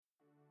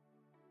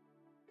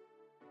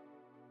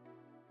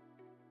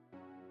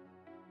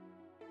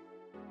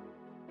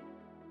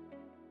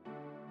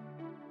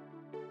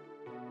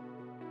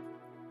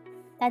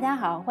大家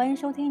好，欢迎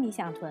收听理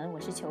想屯，我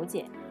是球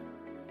姐。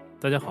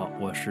大家好，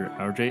我是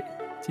LJ。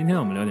今天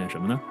我们聊点什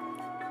么呢？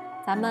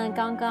咱们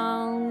刚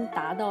刚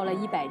达到了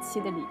100期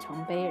的里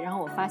程碑，然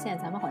后我发现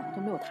咱们好像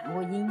都没有谈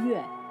过音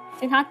乐，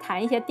经常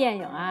谈一些电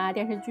影啊、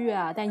电视剧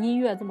啊，但音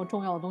乐这么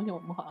重要的东西，我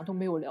们好像都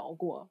没有聊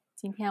过。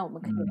今天我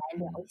们可以来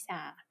聊一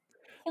下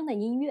听的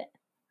音乐。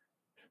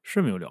是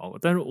没有聊过，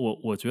但是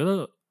我觉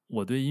得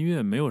我对音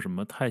乐没有什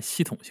么太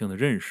系统性的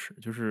认识，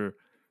就是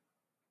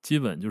基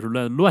本就是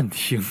乱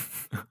听。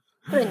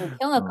对，你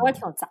听的歌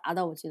挺杂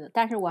的，我记得，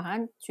但是我还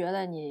觉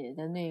得你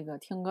的那个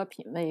听歌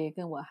品味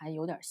跟我还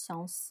有点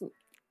相似。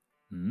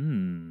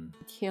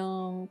听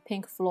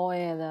Pink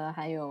Floyd 的，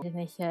还有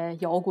那些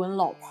摇滚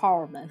老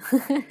炮们。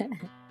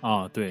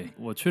对，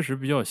我确实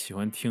比较喜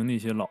欢听那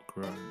些老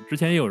歌。之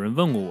前也有人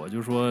问过我，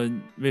就说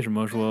为什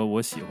么说我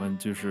喜欢，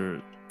就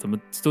是怎么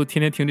都天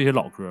天听这些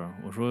老歌。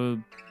我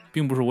说，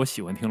并不是我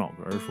喜欢听老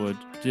歌，而是说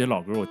这些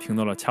老歌我听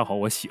到了，恰好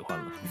我喜欢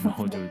了，然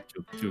后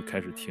就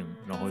开始听，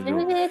然后就其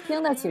实这些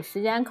经得起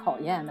时间考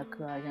验的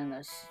歌，真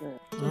的是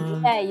就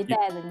一代一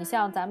代的。你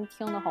像咱们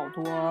听的好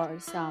多，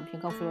像平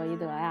克·弗洛伊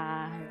德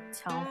呀，还有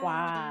枪花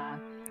啊，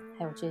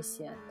还有这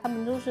些，他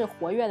们都是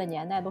活跃的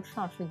年代都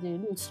上世纪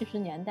60、70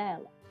年代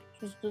了，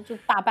就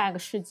大半个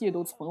世纪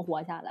都存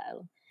活下来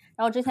了。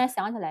然后之前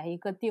想起来一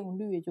个定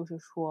律，就是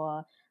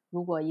说，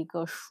如果一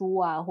个书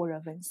啊或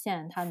者文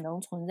献它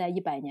能存在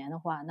100年的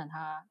话，那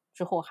它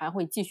之后还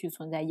会继续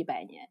存在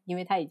100年，因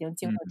为它已经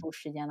经得住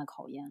时间的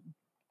考验了。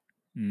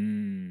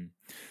嗯，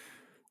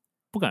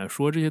不敢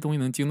说这些东西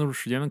能经得住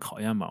时间的考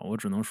验吧，我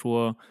只能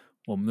说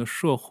我们的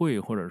社会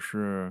或者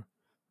是，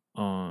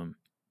嗯，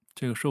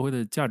这个社会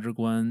的价值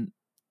观，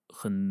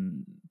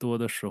很多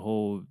的时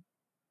候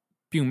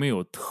并没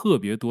有特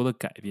别多的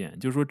改变。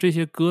就是说这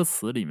些歌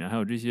词里面还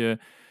有这些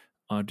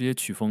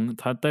曲风，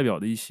它代表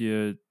的一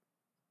些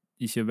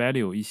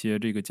value，一些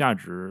这个价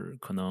值，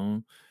可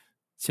能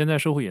现在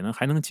社会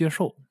还能接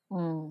受。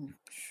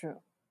是。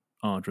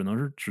只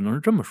能是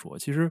这么说。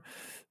其实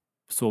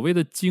所谓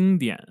的经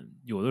典，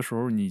有的时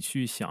候你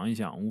去想一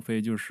想，无非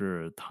就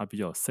是它比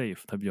较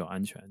safe，它比较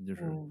安全，就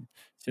是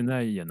现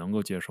在也能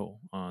够接受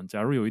啊。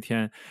假如有一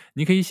天，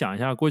你可以想一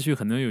下，过去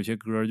可能有些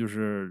歌就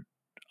是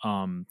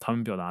他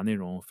们表达内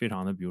容非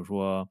常的，比如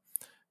说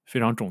非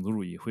常种族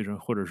主义，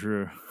或者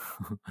是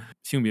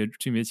性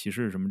别歧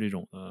视什么这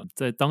种的，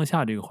在当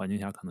下这个环境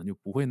下，可能就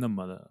不会那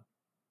么的，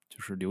就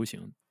是流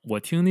行。我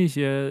听那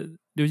些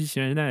60、70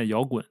年代的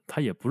摇滚，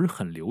它也不是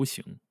很流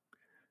行，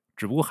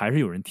只不过还是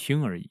有人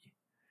听而已。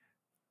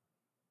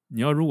你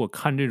要如果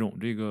看这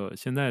个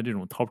现在这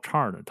种 Top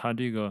Chart，它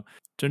这个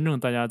真正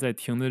大家在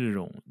听的这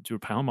种就是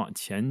排行榜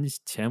前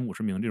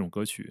50名这种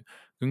歌曲，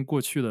跟过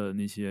去的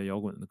那些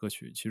摇滚的歌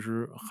曲，其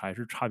实还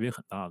是差别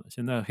很大的。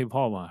现在 Hip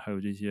Hop 啊，还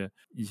有一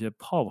些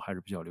Pop 还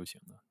是比较流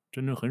行的，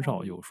真正很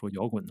少有说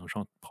摇滚能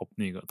上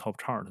Top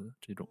Chart 的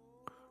这种。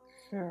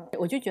是，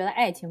我就觉得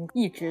爱情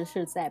一直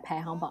是在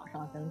排行榜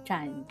上能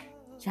占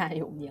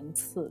有名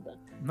次的。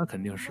那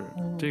肯定是，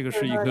这个就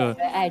是是一个感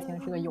觉爱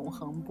情是个永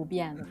恒不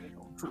变的那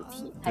种主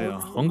题，还对啊，有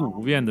死亡。恒古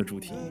不变的主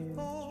题。是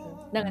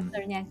那个字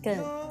儿念艮。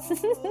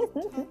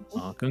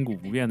亘古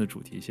不变的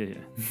主题，谢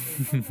谢。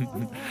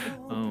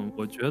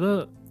我觉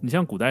得你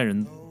像古代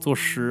人作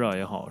诗啊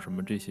也好，什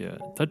么这些，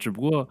他只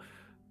不过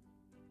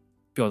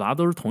表达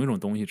都是同一种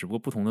东西，只不过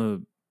不同的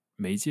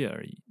媒介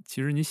而已。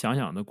其实你想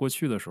想，那过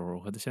去的时候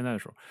和现在的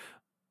时候，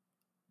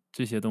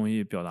这些东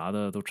西表达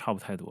的都差不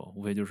太多，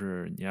无非就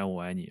是你爱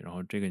我爱你，然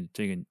后这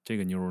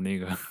个妞儿那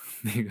个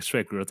那个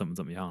帅哥怎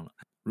么样了。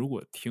如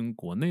果听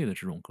国内的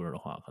这种歌的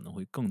话，可能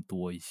会更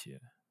多一些。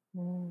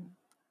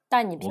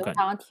但你平我感觉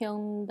常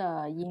听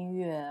的音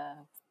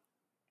乐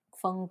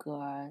风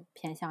格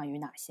偏向于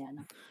哪些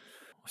呢？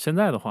现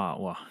在的话，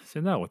哇，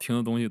现在我听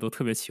的东西都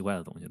特别奇怪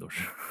的东西，都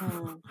是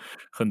嗯。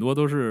很多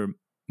都是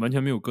完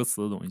全没有歌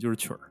词的东西，就是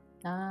曲儿。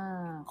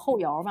后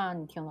摇吧，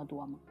你听的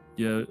多吗？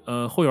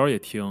后摇也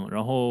听，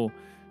然后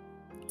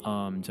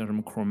像什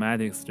么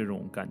Chromatics 这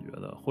种感觉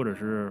的，或者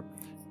是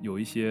有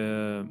一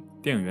些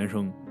电影原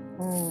声。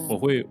我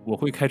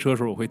会开车的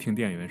时候我会听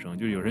电影原声，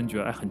就有人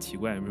觉得很奇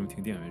怪，为什么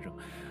听电影原声？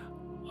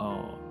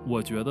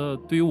我觉得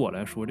对于我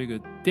来说，这个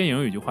电影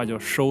有一句话叫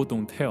 “show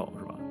don't tell”，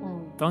是吧？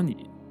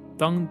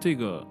当这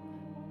个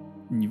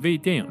你为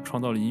电影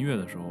创造了音乐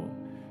的时候，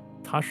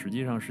它实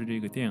际上是这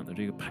个电影的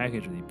这个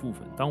package 的一部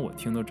分。当我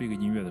听到这个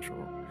音乐的时候，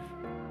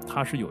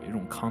它是有一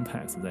种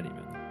context 在里面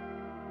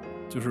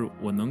的，就是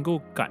我能够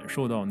感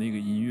受到那个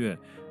音乐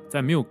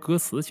在没有歌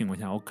词的情况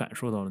下，我感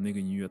受到了那个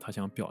音乐它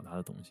想表达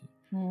的东西。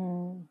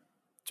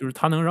就是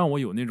它能让我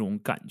有那种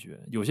感觉。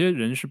有些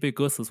人是被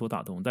歌词所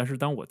打动，但是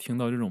当我听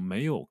到这种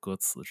没有歌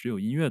词、只有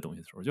音乐的东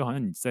西的时候，就好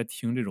像你在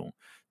听这种，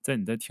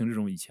你在听这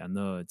种以前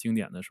的经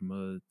典的什么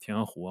《天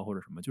鹅湖》啊，或者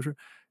什么，就是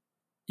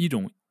一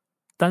种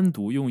单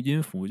独用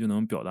音符就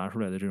能表达出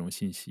来的这种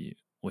信息。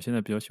我现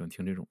在比较喜欢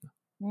听这种的。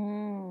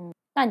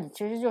那你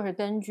其实就是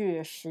根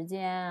据时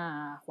间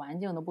啊、环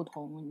境的不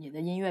同，你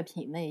的音乐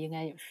品味应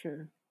该也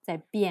是在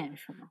变，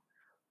是吗？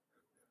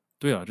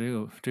对啊，这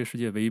个世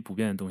界唯一不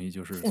变的东西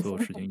就是所有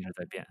事情一直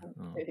在变。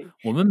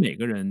我们每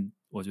个人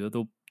我觉得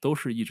都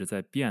是一直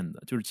在变的，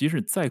就是即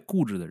使再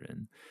固执的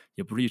人，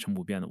也不是一成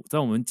不变的。在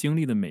我们经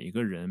历的每一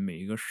个人、每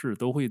一个事，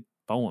都会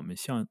把我们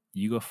向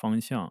一个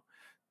方向，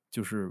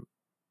就是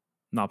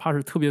哪怕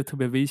是特别特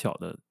别微小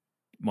的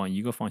往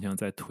一个方向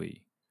在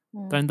推。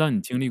但是当你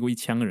经历过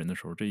1000个人的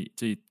时候，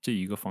这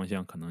一个方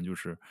向可能就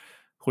是，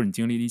或者你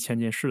经历了1000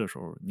件事的时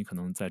候，你可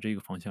能在这个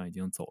方向已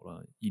经走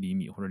了1厘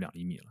米或者2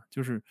厘米了，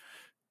就是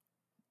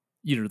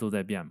一直都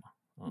在变嘛。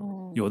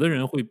有的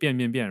人会变，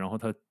然后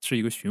它是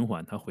一个循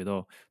环，它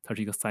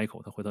是一个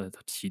cycle， 它回到它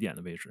起点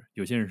的位置。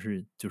有些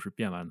人就是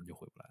变完了就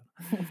回不来了。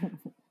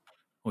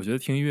我觉得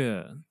听音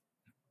乐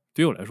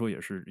对我来说也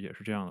是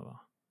这样的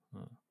吧。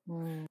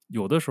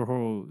有的时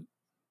候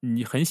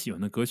你很喜欢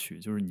的歌曲，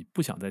就是你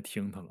不想再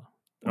听它了。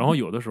然后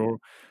有的时候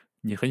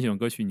你很喜欢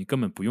歌曲，你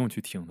根本不用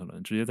去听它了，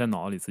直接在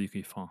脑子里自己可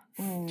以放，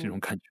这种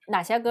感觉。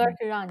哪些歌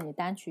是让你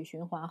单曲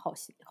循环好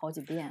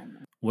几遍呢？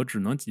我只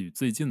能举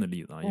最近的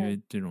例子啊，因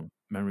为这种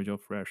memory 就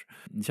fresh。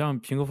你像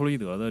平克·弗洛伊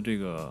德的这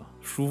个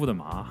《舒服的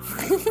麻》，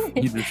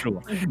一直是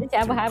我。你之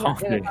前不还把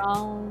这个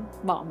当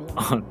网名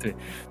啊？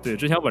对，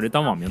之前我把这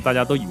当网名，大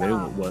家都以为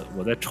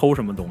我在抽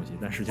什么东西，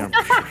但实际上不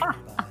是。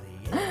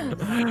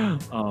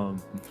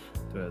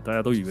对，大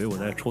家都以为我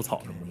在抽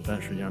草什么的，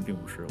但实际上并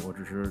不是。我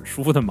只是《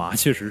舒服的麻》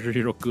确实是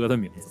这首歌的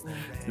名字，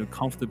就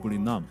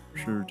Comfortably Numb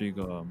是这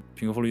个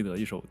平克·弗洛伊德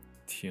一首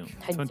挺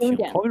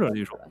popular 的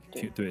一首，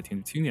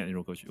挺经典的一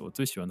首歌曲。我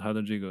最喜欢他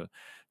的这个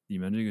里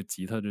面这个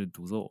吉他这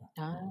独奏。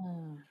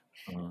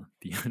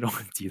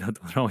吉他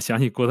独奏让我想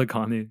起郭德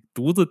纲那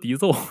独子笛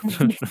奏，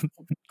真是。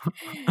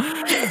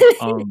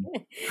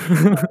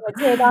我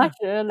记得当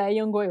时来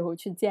英国以后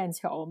去剑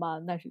桥嘛，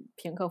那是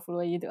平克·弗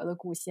洛伊德的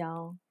故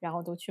乡，然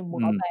后都去膜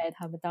拜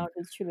他们当时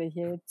去了一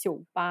些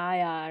酒吧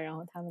呀，然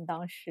后他们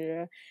当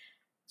时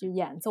就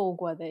演奏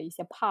过的一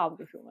些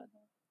pub 什么的。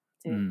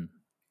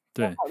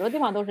对，好多地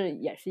方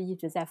也是一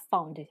直在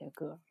放这些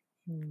歌。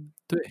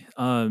对，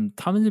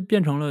他们就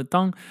变成了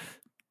当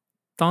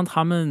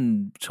他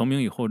们成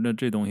名以后，那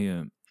这东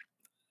西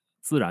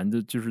自然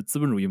就是资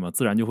本主义嘛，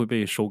自然就会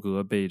被收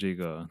割，被这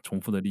个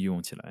重复的利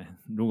用起来。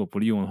如果不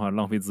利用的话，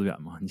浪费资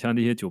源嘛。你像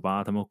这些酒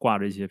吧，他们挂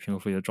着一些平克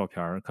·弗洛伊德的照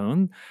片，可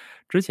能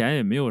之前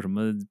也没有什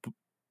么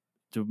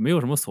就没有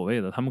什么所谓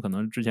的。他们可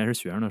能之前是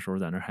学生的时候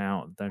在那 hang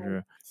out，但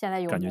是现在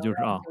有感觉就是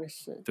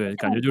对，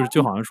感觉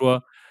就好像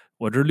说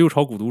我这六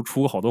朝古都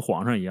出过好多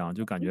皇上一样，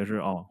就感觉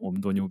是我们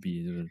多牛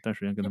逼，就是但实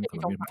际上跟他们可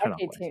能没什么太大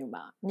关系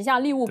吧。你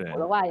像利物浦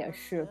的话也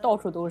是，到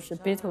处都是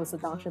Beatles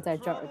当时在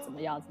这儿怎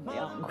么样过。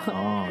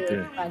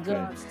对，反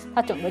正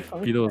它整个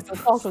城市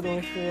到处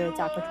都是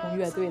甲壳虫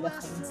乐队的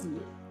痕迹，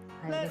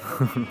还有那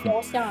个雕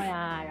像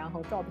呀，然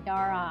后照片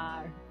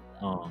啊。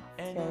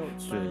对，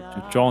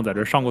就 John 在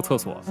这上过厕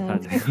所，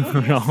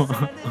然后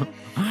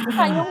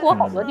看英国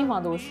好多地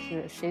方都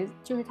是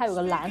就是它有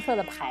个蓝色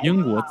的牌子。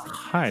英国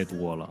太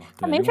多了，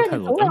他没事，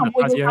你走两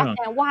步就发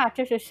现，哇，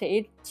这是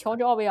谁？乔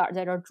治奥威尔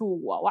在这儿住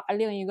过，哇，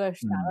另一个哪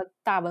个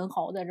大文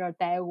豪在这儿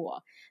待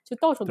过，就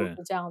到处都是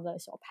这样的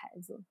小牌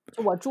子。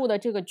就我住的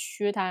这个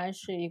区，它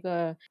是一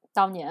个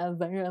当年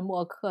文人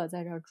墨客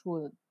在这儿住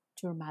的，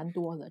就是蛮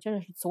多的，真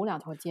的是走2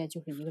条街就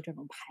是一个这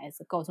种牌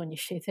子，告诉你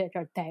谁在这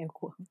儿待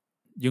过。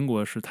英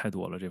国是太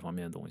多了这方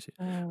面的东西，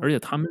而且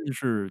他们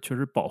是确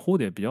实保护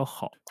的也比较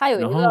好。它有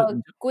一个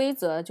规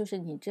则，就是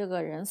你这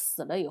个人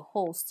死了以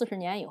后40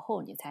年以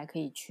后，你才可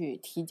以去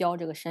提交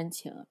这个申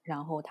请，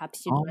然后他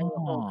批准了以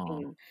后，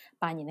可以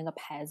把你那个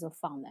牌子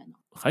放在那。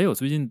还有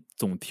最近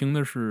总听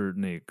的是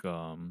那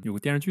个有个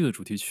电视剧的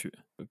主题曲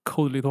《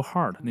Cold Little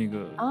Heart》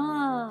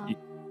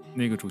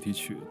那个主题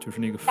曲，就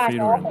是那个非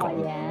洲人搞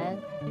的。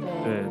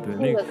对，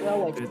那个歌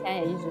我之前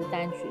也一直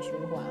单曲循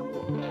环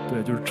过。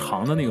对，就是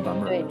长的那个版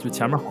本，就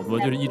前面好多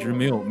就是一直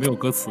没有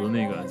歌词的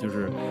那个，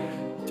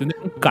就那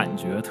种感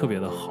觉特别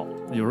的好。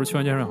有时候去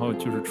完健身以后，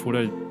就是出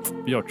来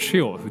比较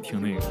chill， 会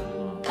听那个。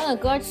那个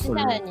歌现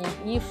在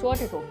你一说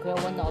这首歌，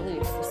我脑子里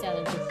浮现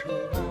的就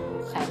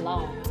是海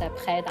浪在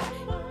拍打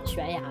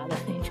悬崖的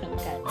那种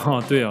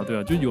感觉。对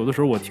啊，就有的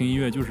时候我听音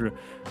乐就是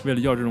为了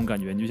要这种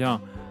感觉。你就像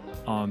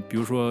比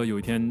如说有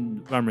一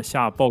天外面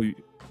下暴雨，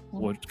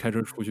我开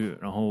车出去，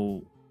然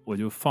后我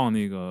就放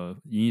那个《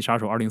银翼杀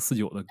手2049》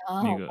的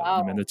那个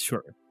里面的曲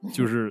儿，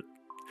就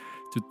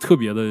特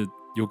别的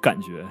有感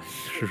觉，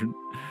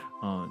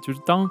就是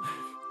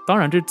当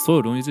然这所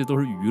有东西这都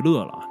是娱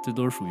乐了，这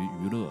都是属于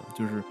娱乐，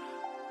就是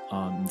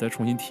你再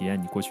重新体验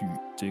你过去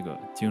这个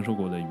经受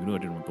过的娱乐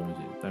这种东西。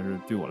但是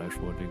对我来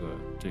说，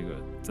这个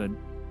在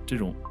这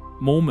种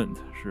moment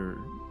是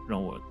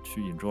让我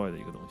去 enjoy 的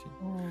一个东西。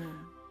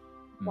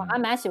我还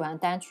蛮喜欢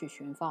单曲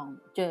循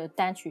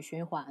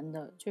环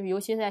的，就是尤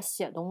其在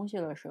写东西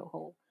的时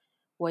候，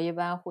我一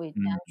般会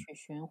单曲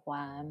循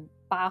环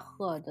巴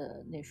赫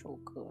的那首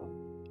歌，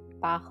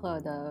巴赫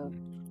的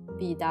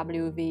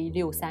BWV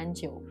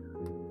 639，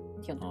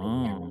挺推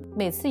荐的。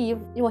每次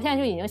我现在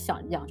就已经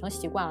养成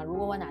习惯了，如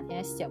果我哪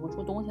天写不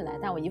出东西来，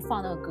但我一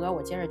放那个歌，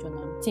我接着就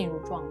能进入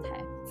状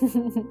态，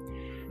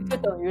就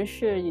等于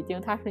是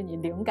它是你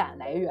灵感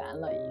来源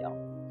了一样。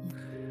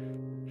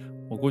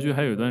我过去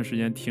还有一段时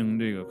间听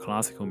这个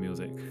classical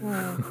music。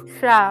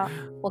是啊，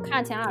我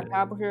看前两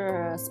天不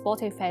是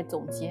Spotify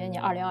总结你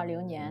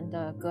2020年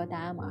的歌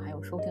单嘛，还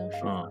有收听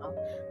时长，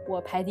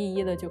我排第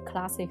一的就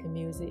classic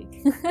music，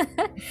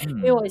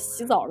 因为我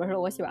洗澡的时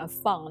候我喜欢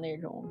放那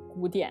种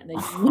古典的音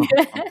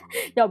乐，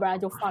要不然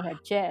就放点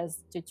jazz，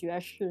 就爵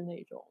士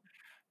那种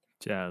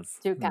jazz，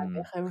 就感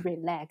觉很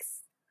relax，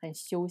很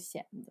休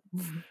闲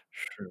的。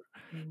是，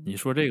你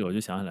说这个我就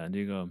想起来，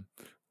这个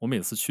我每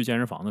次去健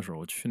身房的时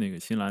候，去那个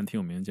新西兰挺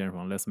有名的健身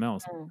房 Les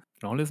Mills，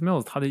然后 Les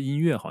Mills 它的音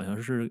乐好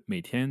像是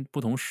每天不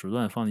同时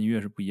段放的音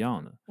乐是不一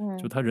样的，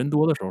就他人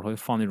多的时候，他会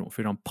放那种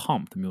非常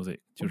pump 的 music，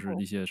 就是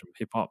一些什么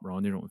hip hop， 然后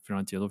那种非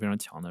常节奏非常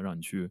强的，让你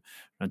去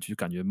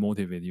感觉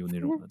motivate you 那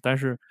种的。但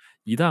是，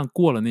一旦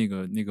过了那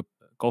个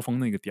高峰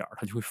那个点儿，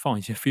他就会放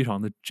一些非常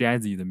的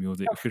jazzy 的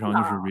music， 非常就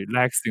是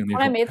relaxing 那种。从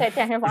来没在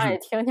健身房里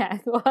听见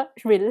过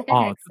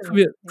relax，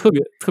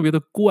 特别的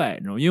怪，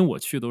你知道吗？因为我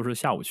去都是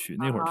下午去，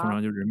那会儿通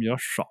常就人比较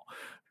少，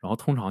然后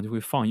通常就会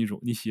放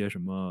一些什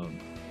么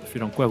非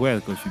常怪怪的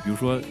歌曲，比如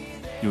说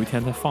有一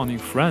天他放那个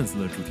Friends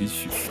的主题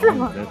曲，然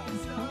后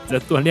你在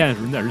锻炼的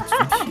时候你在这举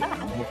铁，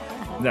然后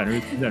你在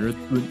这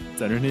蹲，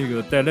在这那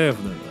个带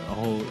lift 的，然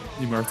后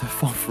那边在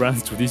放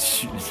Friends 主题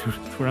曲，就是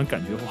突然感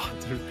觉哇，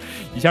就是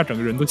一下整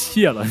个人都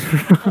泄了，就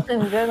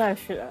是真的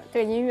是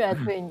这个音乐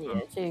对你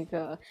这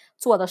个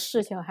做的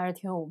事情还是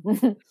挺有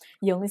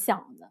影响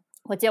的。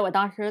我记得我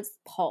当时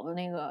跑的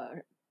那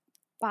个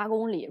8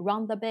公里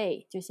Round the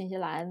Bay， 就新西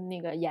兰那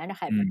个沿着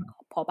海边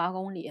跑8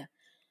公里。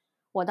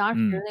我当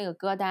时那个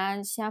歌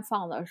单先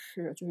放的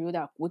是就是有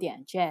点古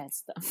典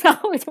jazz 的，然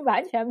后就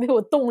完全没有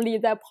动力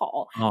再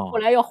跑，后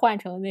来又换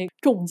成那个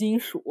重金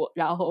属，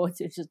然后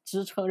就是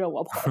支撑着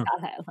我跑下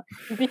来了。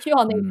你必须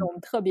要那种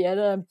特别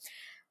的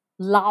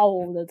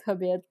loud 的、特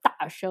别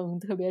大声、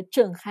特别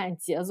震撼、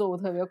节奏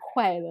特别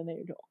快的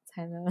那种，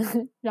才能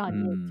让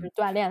你就是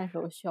锻炼的时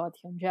候需要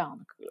听这样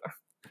的歌。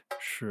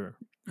是，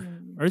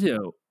而且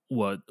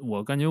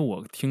我感觉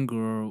我听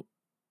歌，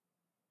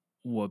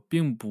我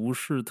并不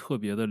是特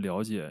别的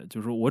了解，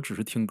就是我只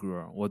是听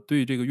歌，我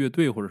对这个乐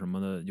队或者什么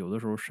的，有的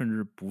时候甚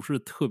至不是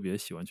特别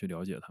喜欢去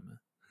了解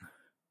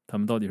他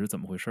们到底是怎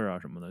么回事啊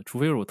什么的，除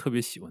非是我特别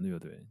喜欢的乐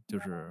队，就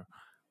是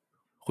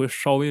会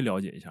稍微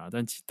了解一下，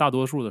但大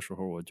多数的时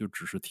候我就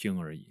只是听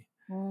而已。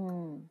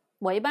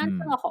我一般听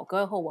到好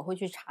歌以后，我会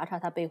去查查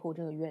它背后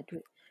这个乐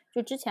队。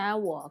就之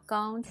前我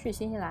刚去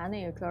新西兰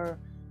那一阵儿，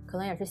可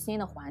能也是新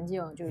的环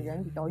境，就是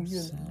人比较郁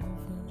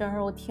闷。这时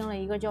候我听了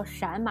一个叫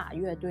闪马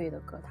乐队的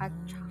歌，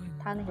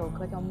他那首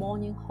歌叫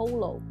Morning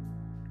Hollow，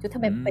 就特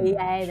别悲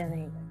哀的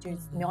那个，就是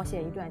描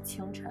写一段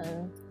清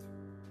晨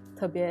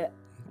特别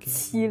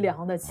凄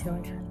凉的清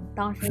晨。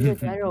当时就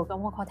觉得这首歌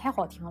我靠太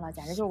好听了，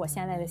简直就是我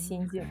现在的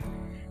心境。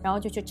然后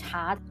就去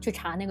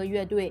查那个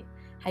乐队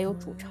还有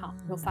主唱，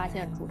就发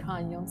现主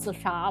唱已经自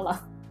杀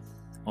了。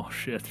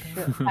shit，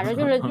 是，反正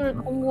就是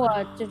通过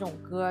这种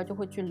歌就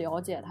会去了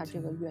解他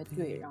这个乐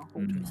队，然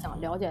后就想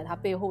了解他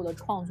背后的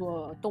创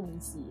作动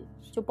机，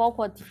就包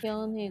括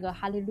听那个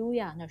哈利路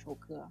亚那首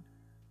歌。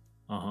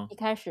一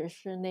开始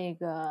是那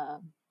个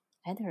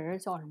那人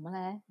叫什么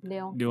来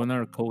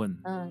Leonard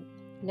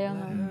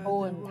Cohen。Leonard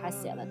Cohen 他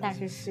写的，但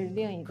是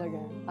另一个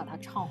人把他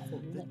唱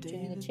红的，就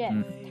那个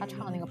Jeff，他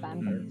唱那个版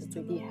本是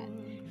最厉害的，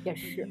也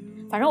是。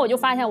反正我就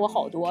发现我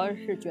好多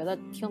是觉得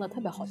听的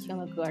特别好听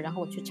的歌，然后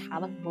我去查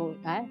的时候，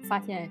发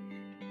现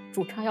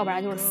主唱要不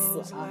然就是死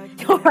了，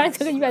要不然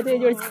这个乐队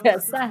就是解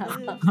散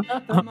了。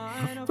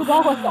就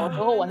包括小时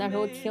候我那时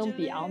候听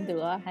比昂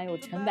德还有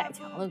陈百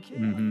强的歌，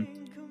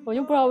我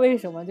就不知道为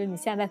什么，就你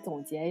现在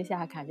总结一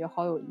下，感觉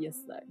好有意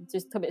思，就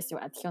特别喜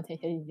欢听那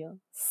些已经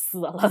死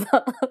了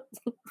的。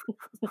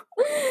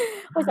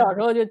我小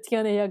时候就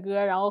听那些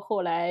歌，然后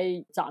后来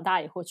长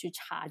大以后去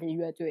查这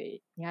乐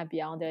队，你看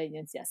Beyond 已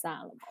经解散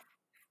了嘛，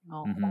然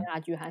后黄家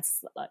驹还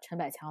死了，陈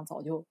百强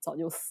早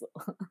就死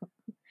了。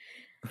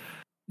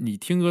你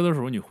听歌的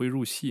时候你会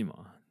入戏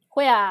吗？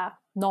会啊，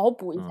脑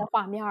补一些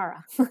画面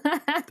啊。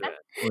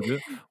对，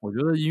我觉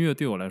得音乐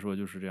对我来说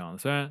就是这样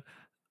的，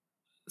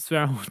虽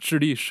然我致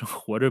力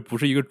活着不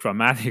是一个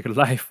dramatic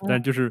life，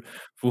但就是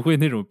不会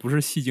那种不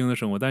是戏精的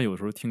生活，但有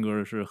时候听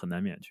歌是很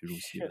难免去入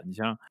戏的。你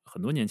像很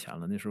多年前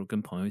了，那时候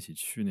跟朋友一起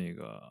去那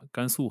个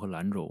甘肃和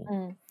兰州，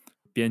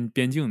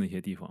边境那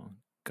些地方，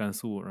甘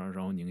肃然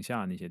后宁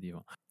夏那些地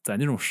方，在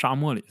那种沙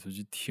漠里头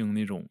去听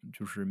那种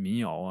就是民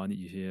谣啊，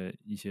一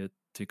些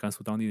这甘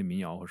肃当地的民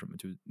谣或什么，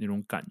就那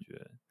种感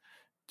觉，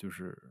就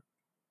是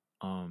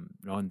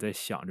然后你在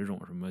想这种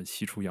什么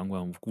西出阳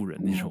关无故人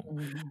那种，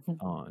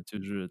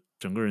就是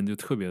整个人就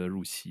特别的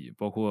入戏，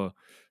包括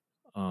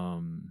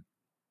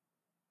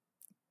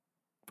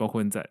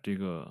你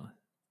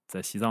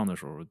在西藏的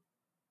时候，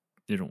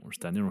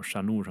在那种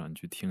山路上你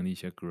去听那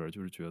些歌，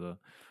就是觉得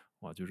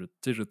哇，就是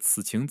这是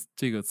此情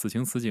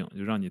此景，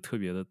就让你特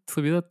别的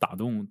打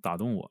动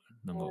我。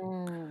能够。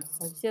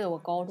我记得我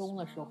高中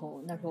的时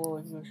候，那时候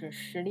就是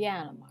失恋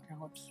了嘛，然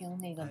后听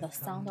那个《The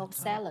Sound of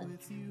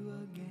Silence》，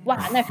哇，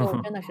那时候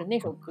真的是那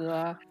首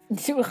歌，你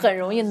就很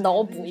容易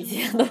脑补一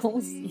些东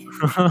西。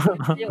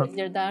我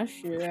记得当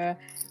时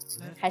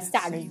还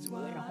下着雨，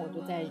然后我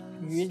就在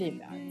雨里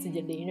面自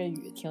己淋着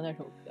雨听那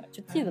首歌，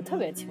就记得特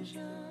别清楚。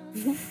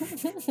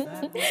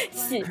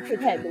细事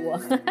太多。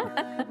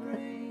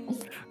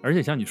而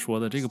且像你说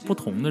的，这个不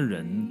同的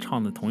人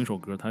唱的同一首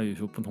歌，它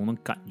有不同的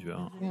感觉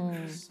啊。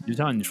就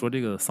像你说这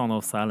个《Sound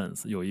of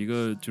Silence》，有一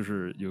个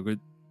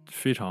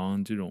非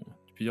常这种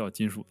比较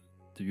金属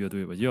的乐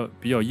队吧，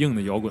比较硬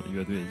的摇滚的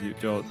乐队，就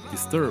叫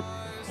Disturb，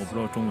 我不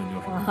知道中文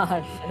叫什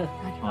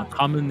么。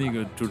他们那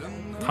个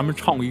他们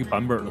唱过一个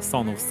版本的《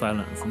Sound of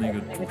Silence》，那个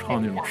主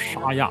唱那种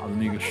沙哑的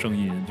那个声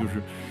音，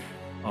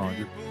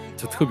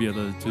就特别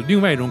的，就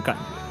另外一种感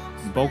觉。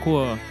你包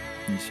括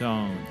你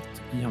像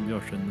印象比较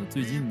深的，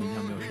最近的印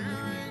象比较深的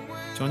是那个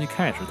Johnny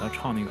Cash， 他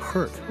唱那个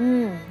Hurt，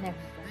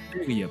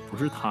 这个也不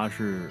是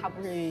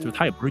就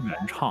他也不是原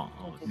唱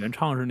啊，原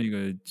唱是那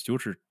个九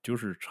齿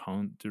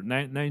长，就是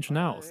Nine Inch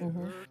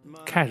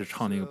Nails，Cash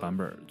唱那个版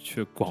本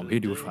却广为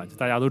流传，就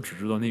大家都只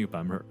知道那个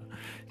版本，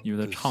因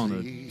为他唱的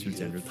就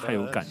简直太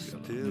有感觉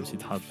了，尤其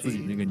他自己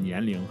那个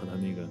年龄和他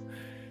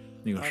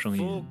那个声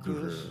音，就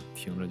是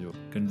听着就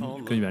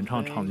跟原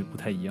唱唱的就不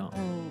太一样。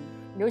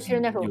尤其是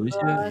那首歌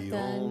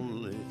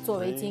跟作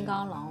为金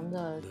刚狼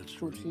的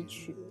主题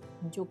曲，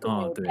你就更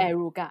有代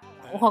入感了。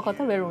我靠，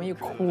特别容易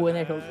哭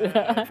那首歌。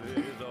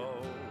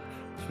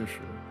确实，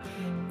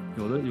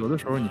有的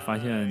时候你发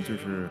现就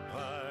是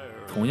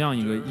同样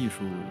一个艺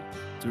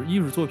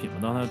术作品嘛，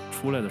当它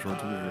出来的时候，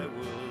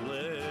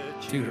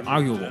这个是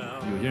arguable。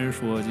有些人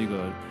说这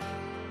个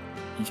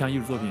一项艺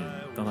术作品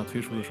当它推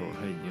出的时候，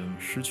它已经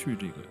失去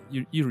这个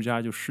艺术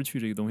家就失去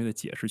这个东西的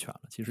解释权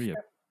了。其实也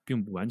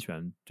并不完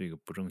全这个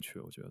不正确，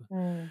我觉得。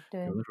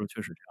对，有的时候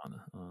确实这样的。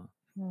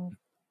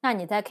那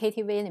你在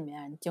KTV 里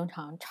面经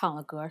常唱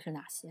的歌是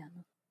哪些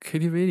呢？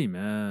 KTV 里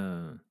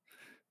面，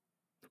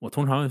我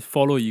通常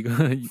follow 一个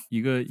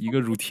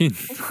routine。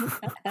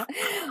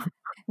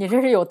你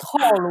这是有套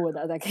路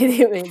的，在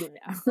KTV 里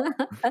面。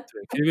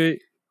对 KTV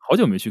好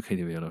久没去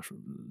KTV 了，说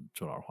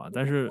老实话。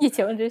但是疫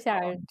情之下，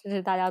就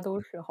是大家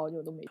都是好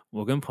久都没。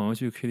我跟朋友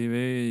去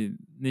KTV，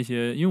 那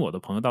些因为我的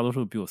朋友大多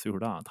数比我岁数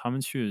大，他们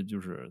去就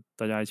是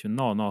大家一起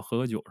闹闹、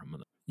喝酒什么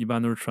的。一般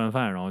都是吃完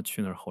饭然后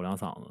去那儿吼两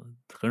嗓子，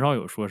很少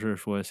有说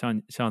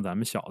像咱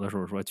们小的时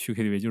候说去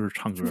KTV 就是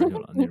唱歌去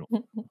了那种。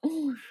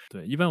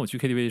对，一般我去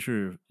KTV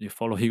是也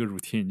follow 一个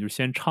routine， 就是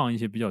先唱一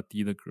些比较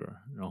低的歌，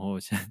然后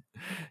先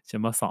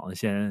把嗓子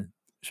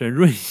先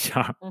润一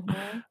下，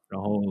然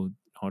后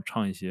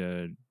唱一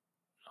些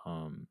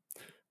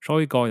稍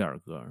微高一点的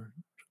歌，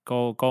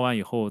高完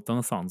以后，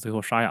等嗓子最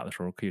后沙哑的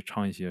时候，可以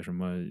唱一些什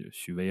么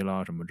许巍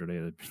啦什么之类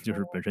的，就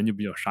是本身就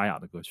比较沙哑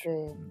的歌曲。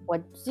对，我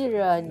记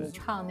着你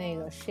唱那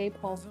个 Shape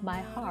of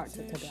My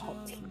Heart 特别好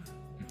听。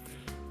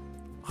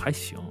还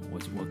行，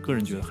我个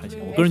人觉得还行，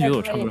我个人觉得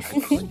我唱歌还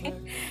行。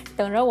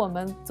等着我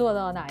们做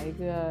到哪一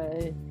个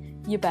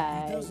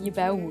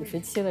150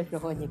期的时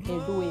候，你可以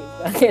录一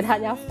个给大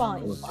家放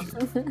一放。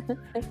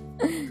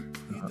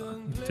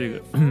这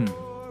个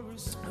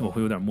我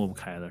会有点抹不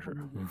开的是。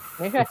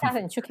没事，下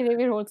次你去 KTV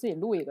的时候自己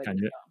录一个。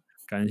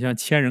感觉像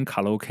千人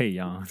卡拉 OK 一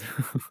样。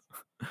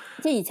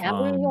这以前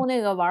不是用那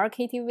个玩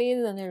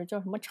KTV 的那种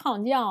叫什么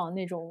唱将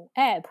那种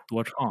app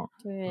多唱。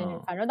对，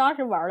反正当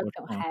时玩的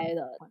挺嗨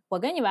的。我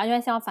跟你完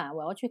全相反，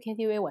我要去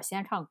KTV， 我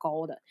先唱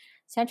高的，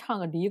先唱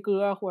个离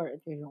歌或者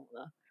这种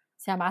的，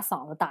先把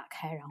嗓子打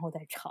开，然后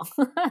再唱。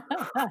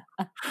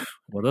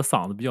我的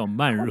嗓子比较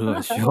慢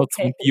热，需要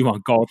从低往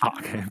高打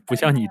开，不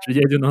像你直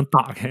接就能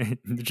打开，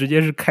你直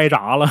接是开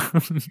闸了。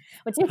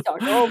我记得小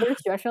时候不是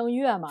学声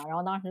乐嘛，然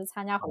后当时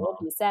参加好多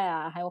比赛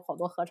啊，还有好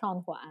多合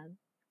唱团，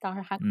当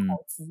时还考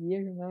级，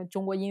什么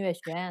中国音乐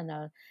学院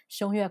的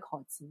声乐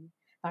考级，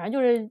反正就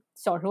是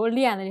小时候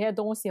练的这些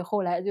东西，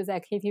后来就在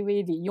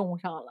KTV 里用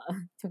上了，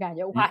就感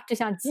觉哇，这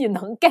项技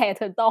能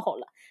get 到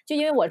了。就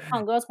因为我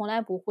唱歌从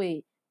来不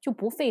费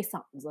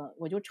嗓子，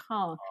我就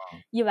唱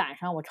一晚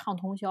上，我唱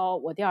通宵，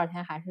我第二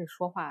天还是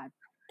说话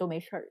都没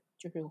事儿，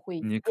就是会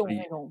用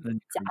那种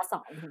假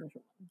嗓子的什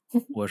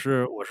么。我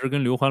是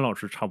跟刘欢老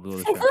师差不多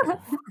的选手，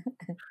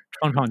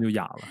唱就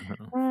哑了。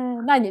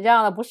那你这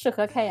样的不适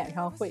合开演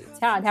唱会。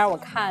前两天我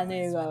看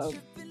那个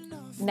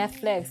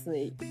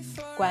Netflix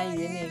关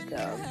于那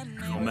个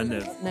Shawn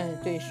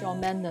Mendes， 对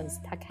Shawn Mendes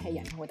他开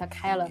演唱会，他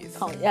开了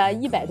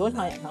100多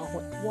场演唱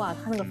会，哇，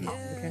他那个嗓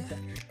子真是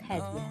太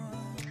厉害了，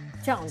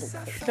这样就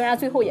可以。虽然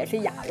最后也是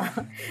哑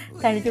了，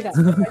但是就感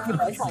觉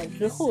100场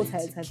之后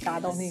才达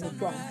到那个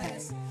状态，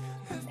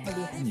太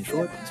厉害了。你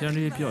说像这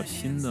些比较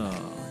新的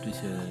这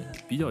些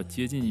比较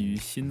接近于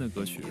新的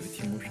歌曲，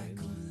听过谁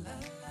呢？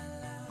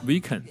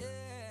 Weeknd，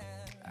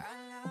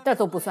 这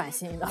都不算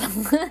新的。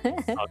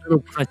这都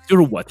不算，就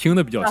是我听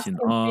的比较新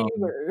的啊。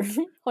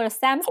或者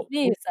Sam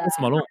Smith 啊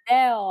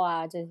Adele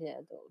啊，这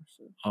些都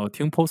是。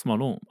听 Post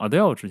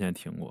Malone，Adele 之前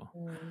听过。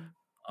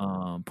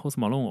Post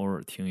Malone 偶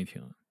尔听一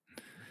听。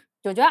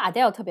我觉得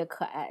Adele 特别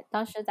可爱，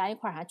当时咱一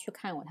块儿还去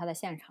看过他的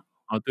现场。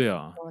啊，对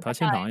啊，他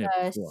现场也不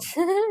像错。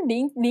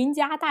邻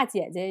家大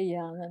姐姐一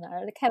样在那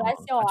儿开玩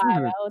笑啊，他就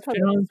是然后特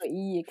别非常随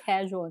意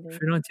casual 那种。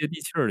非常接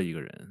地气儿的一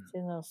个人。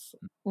真的是。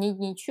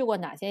你去过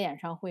哪些演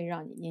唱会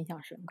让你印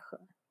象深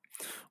刻？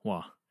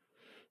哇，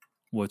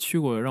我去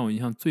过让我印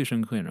象最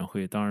深刻演唱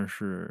会，当然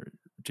是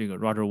这个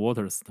Roger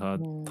Waters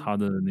他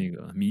的那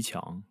个《迷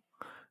墙》，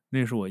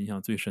那是我印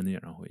象最深的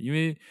演唱会。因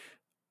为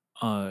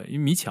《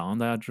迷墙》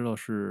大家知道就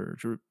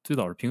是最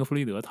早是平克·弗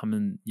洛伊德他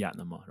们演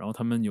的嘛，然后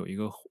他们有一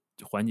个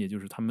环节就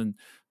是他们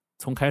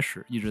从开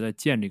始一直在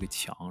建这个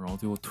墙，然后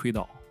最后推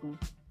倒。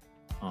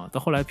到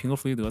后来平克·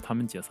弗洛伊德他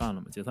们解散了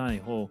嘛，解散了以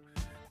后，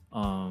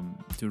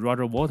就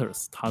Roger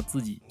Waters 他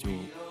自己就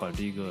把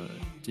这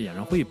演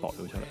唱会保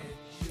留下来了，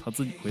他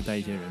自己会带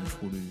一些人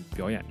出去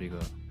表演这个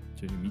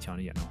迷墙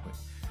的演唱会，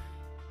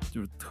就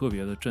是特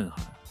别的震撼。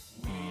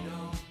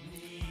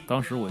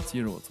当时我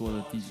记着我坐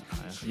的第几排，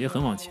也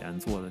很往前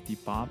坐的第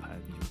8排、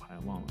第9排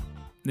忘了，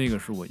那个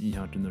是我印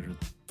象真的是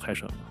太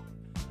深了。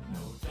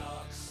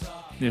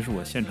那是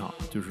我现场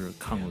就是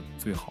看过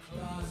最好的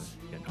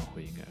一个演唱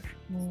会，应该是。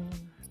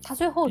他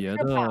最后是别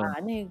的把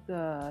那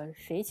个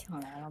谁请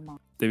来了吗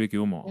David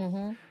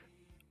Gilmour。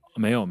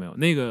没有，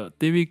那个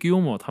David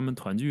Gilmour 他们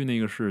团聚那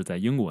个是在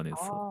英国那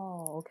次。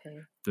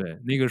OK。对，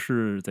那个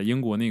是在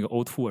英国那个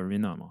O2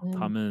 Arena 嘛，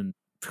他们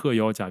特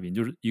邀嘉宾，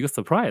就是一个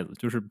surprise，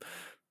 就是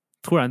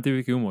突然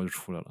David Gilmour 就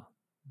出来了，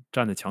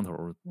站在墙头，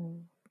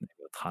那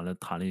个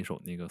弹了一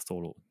首那个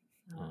solo。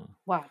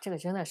哇，这个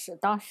真的是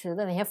当时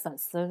的那些粉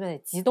丝得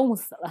激动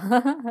死了。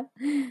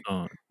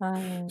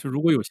就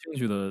如果有兴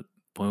趣的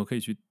朋友可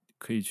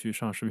以去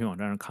上视频网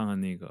站上看看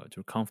那个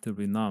就是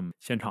Comfortably Numb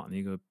现场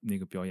那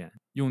个表演，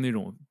用那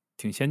种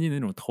挺先进的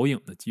那种投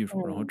影的技术，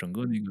然后整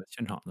个那个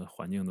现场的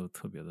环境都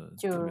特别的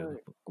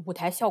舞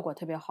台效果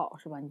特别好，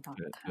是吧？你当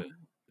时看？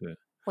对。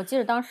我记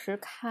得当时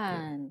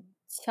看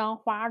枪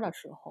花的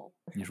时候，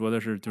你说的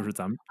是就是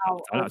咱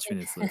俩去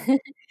那次。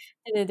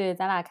对，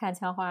咱俩看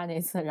枪花那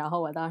次，然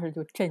后我当时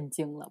就震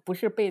惊了，不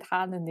是被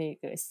他的那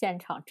个现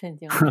场震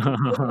惊了，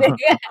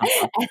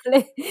那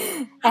个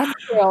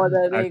EXO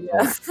的那个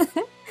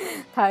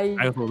他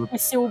不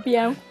修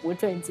边幅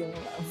震惊了。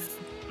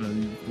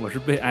我是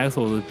被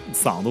EXO 的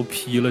嗓都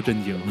劈了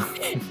震惊了。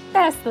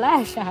但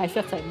Slash 还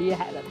是很厉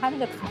害的，他那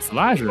个弹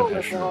Slash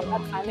的时候，他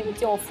弹那个《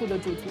教父》的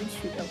主题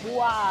曲，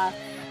哇，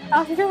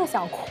当时真的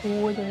想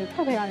哭，就是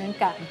特别让人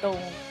感动，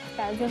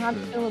感觉经常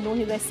听的东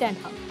西在现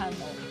场看的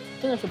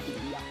真的是不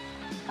一样。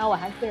然后我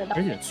还记得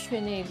当时去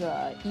那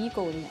个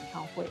Ego 的演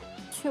唱会，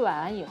去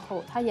完以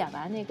后，他演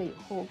完那个以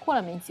后，过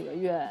了没几个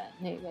月，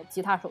那个吉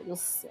他手就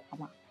死了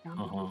嘛，然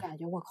后就感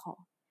觉我靠，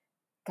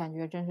感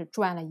觉真是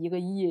赚了1个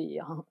亿一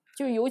样。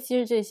就尤其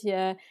是这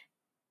些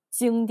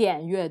经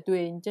典乐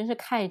队，你真是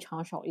看一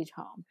场少一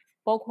场。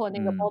包括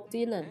那个 Bob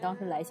Dylan 当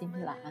时来新西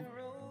兰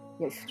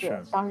也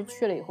是，当时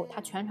去了以后，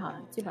他全场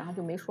基本上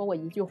就没说过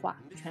一句话，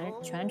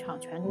全场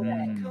全都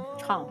在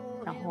唱，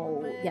然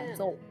后演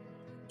奏。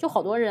就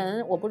好多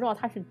人，我不知道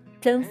他是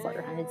真粉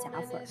还是假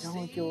粉，然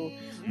后就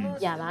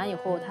演完以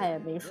后他也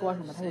没说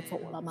什么，他就走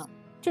了嘛。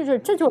这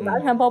就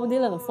完全 Bob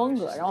Dylan 的风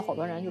格。然后好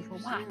多人就说，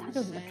哇，他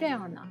这怎么这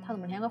样呢？他怎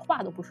么连个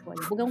话都不说，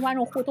也不跟观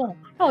众互动？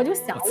那我就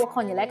想，我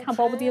靠，你来看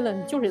Bob Dylan，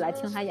你就是来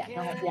听他演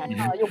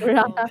唱，又不是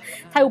让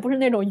他又不是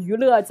那种娱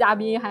乐嘉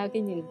宾，还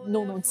给你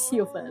弄气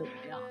氛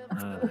一样。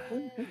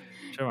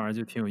这玩意儿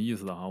就挺有意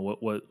思的哈。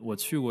我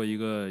去过一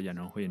个演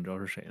唱会，你知道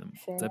是谁的吗？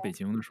在北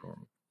京的时候，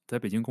在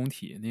北京工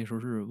体，那时候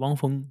是汪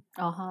峰。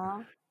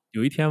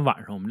有一天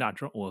晚上，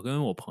我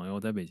跟我朋友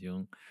在北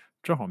京，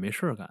正好没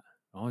事干。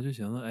然后就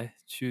寻思，哎，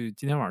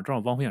今天晚上正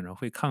好汪峰演唱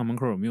会，看看门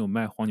口有没有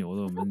卖黄牛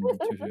的，我们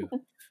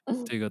就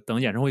是这个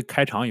等演唱会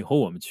开场以后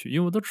我们去，因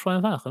为我都吃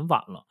完饭很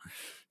晚了，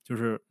就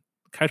是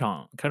开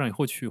场以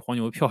后去，黄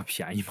牛票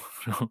便宜嘛，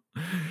然后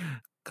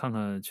看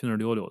看去那儿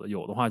溜溜的，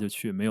有的话就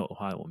去，没有的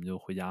话我们就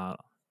回家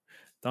了。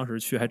当时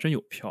去还真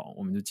有票，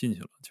我们就进去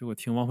了。结果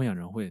听汪峰演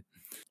唱会，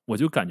我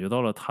就感觉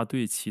到了他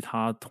对其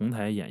他同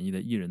台演绎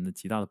的艺人的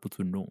极大的不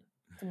尊重。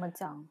怎么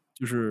讲？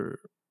就是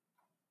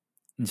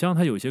你像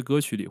他有些歌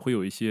曲里会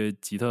有一些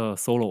吉他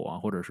solo 啊，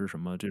或者是什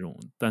么这种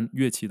单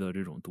乐器的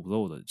这种独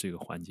奏的这个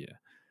环节，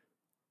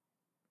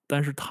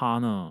但是他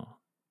呢，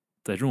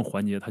在这种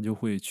环节他就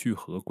会去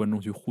和观众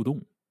去互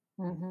动。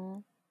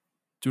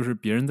就是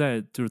别人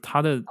就是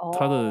他的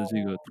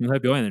这个同台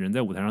表演的人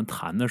在舞台上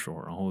弹的时候，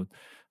然后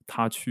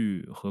他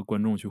去和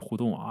观众去互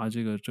动啊，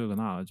这个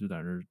那个就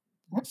在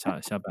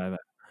这瞎掰掰，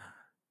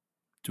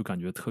就感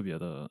觉特别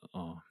的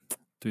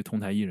对同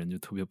台艺人就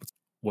特别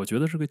我觉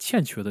得是个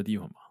欠缺的地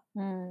方吧。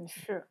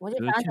是，我就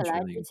想起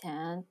来之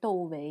前窦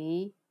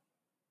唯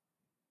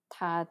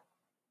他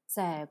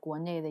在国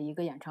内的一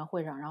个演唱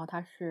会上，然后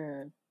他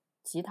是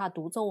吉他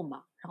独奏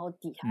嘛，然后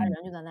底下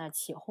人就在那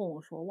起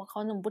哄说：“我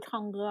靠，你怎么不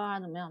唱歌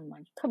啊？怎么样的嘛？”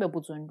特别不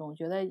尊重，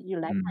觉得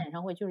来看演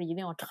唱会就是一定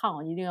要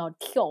唱，一定要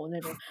跳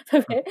那种特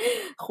别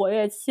活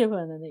跃气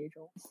氛的那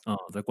种。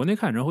在国内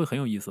看演唱会很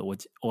有意思。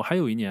我还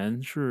有一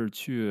年是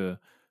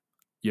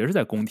也是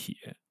在工体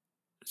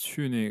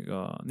去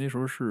那时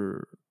候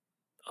是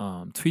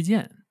崔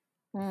健。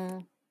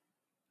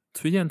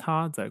崔健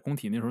他在工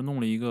体那时候弄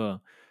了一个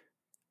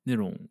那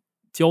种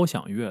交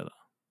响乐的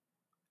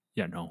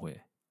演唱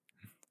会，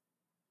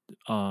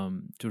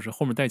就是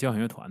后面带交响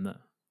乐团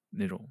的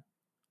那种，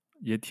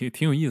也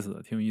挺有意思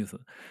的，挺有意思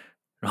的。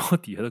然后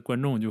底下的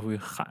观众就会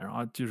喊，然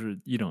后就是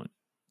一整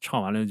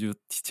唱完了，就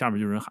下面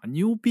就有人喊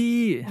牛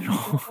逼，然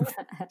后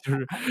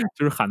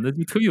就是喊的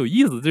就特别有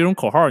意思。这种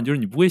口号，就是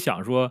你不会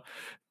想说，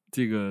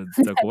这个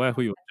在国外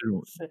会有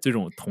这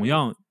种同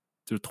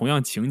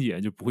样情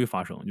节就不会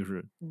发生，就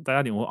是大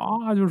家顶多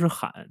啊就是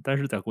喊，但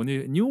是在国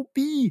内牛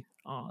逼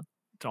啊，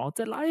然后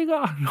再来一个，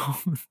然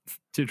后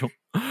这种，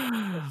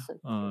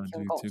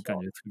就感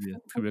觉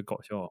特别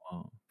搞笑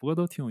啊。不过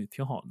都挺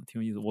好的，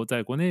挺有意思。我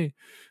在国内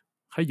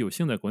还有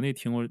幸在国内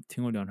听过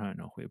2场演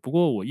唱会，不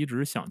过我一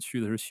直想去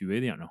的是许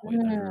巍的演唱会，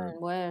但是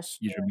我也是，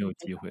一直没有一直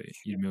想机会，一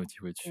直去。没有机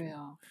会去。对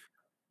啊，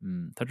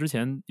他之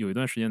前有一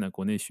段时间在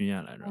国内巡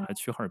演来着，还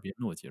去哈尔滨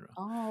呢，我记着。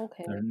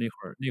OK，但是那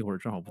会儿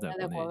正好不在国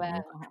内，现在在国外没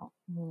有赶上。了哈，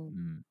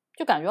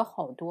就感觉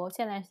好多。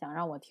现在想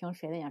让我听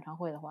谁的演唱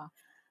会的话，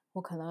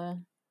我可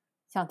能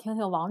想听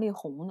听王力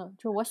宏的，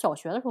就是我小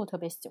学的时候特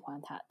别喜欢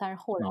他，但是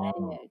后来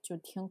哦，也就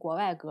听国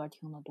外歌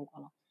听的多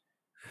了。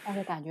但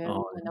是感觉如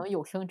哦，果能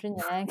有生之年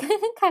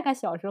看看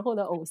小时候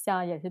的偶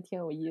像，也是挺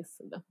有意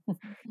思的。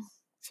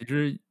其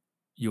实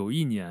有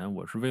一年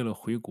我是为了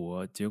回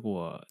国，结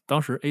果当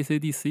时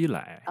AC/DC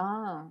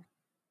啊，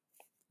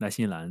来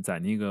新西兰，在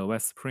那个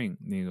West Spring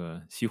那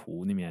个西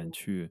湖那边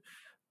去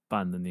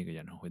办的那个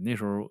演唱会。那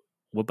时候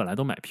我本来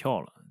都买票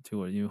了，结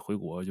果因为回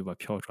国就把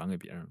票转给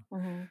别人了。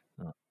嗯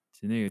哼，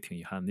其实那个挺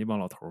遗憾的，那帮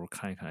老头儿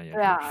看一看也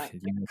对啊，是也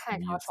应该看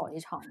一挺有意思的。场少一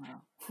场的。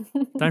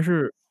但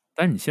是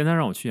但是你现在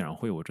让我去演唱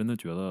会，我真的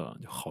觉得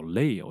好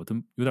累啊，我都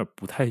有点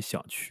不太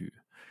想去。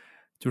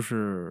就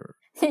是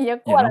已经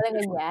过了那个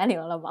年龄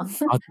了吗？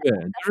对，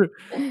就是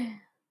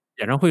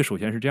演唱会首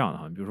先是这样的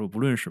哈，比如说不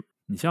论是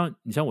你像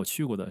我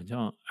去过的，你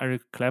像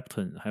Eric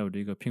Clapton 还有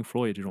这个 Pink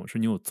Floyd 这种是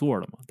你有座儿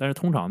的嘛，但是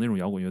通常那种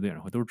摇滚乐队演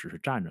唱会都是只是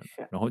站着的，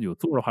是，然后有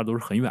座儿的话都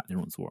是很远那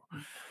种座儿。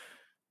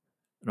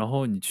然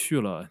后你去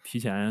了，提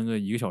前个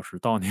1个小时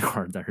到那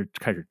块儿，在这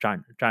开始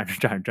站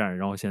着，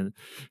然后先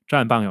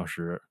站半个小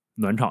时，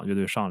暖场乐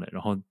队上来，然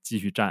后继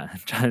续站，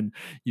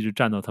一直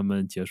站到他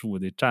们结束，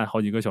得站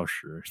好几个小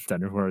时，在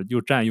那块儿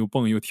又站又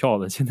蹦又跳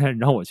的。现在你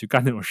让我去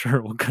干那种事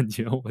儿，我感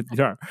觉我有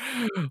点儿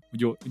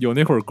有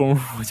那会儿功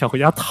夫，我想回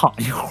家躺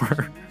一会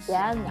儿。天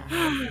呐，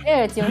这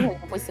个精神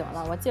就不行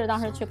了。我记得当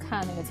时去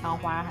看那个枪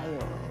花还有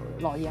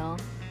老鹰，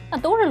那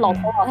都是老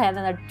头老太太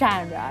在那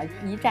站着，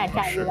一站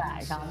站一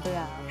晚上，对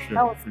啊。还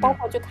有包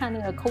括去看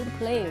那个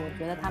Coldplay，我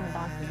觉得他们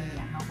当时那个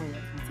演唱会也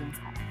挺精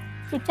彩，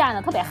就站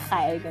得特别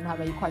嗨，跟他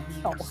们一块儿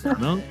跳。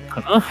可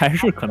能还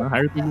是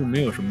最近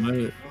没有什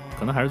么，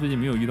可能还是最近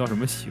没有遇到什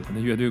么喜欢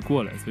的乐队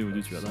过来，所以我就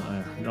觉得，哎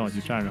呀，让我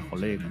去站着好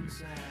累感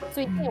觉。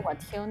最近我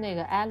听那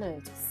个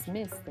Alex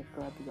Smith 的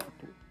歌比较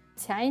多。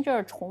前一阵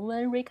儿重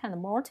温 Rick and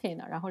Morty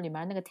呢，然后里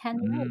面那个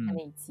Tandy Rick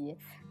那一集，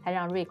他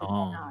让 Rick 戴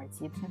上耳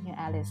机听听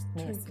Alex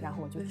Smith，然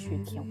后我就去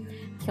听，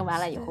听完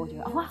了以后觉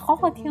得哇，好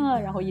好听啊，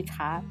然后一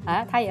查，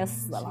哎，他也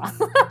死了。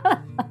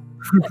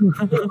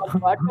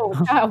我咒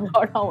战我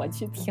让我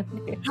去听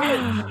这个，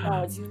让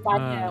我去发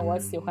现我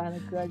喜欢的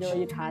歌，就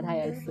一查他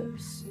也是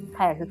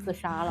自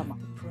杀了嘛。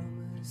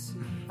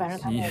反正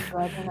他那个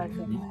歌真的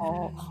是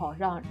好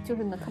让，就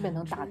是特别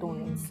能打动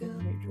人心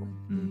那种。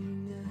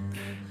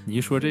你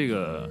一说这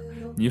个，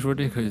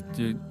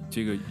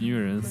这个音乐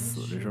人死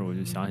这事儿，我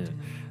就想起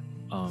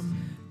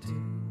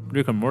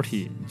，Rick and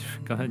Morty，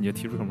刚才你也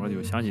提出 Rick and Morty，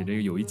我想起这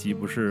个有一集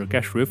不是盖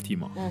Swifty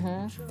吗？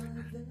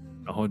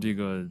然后这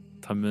个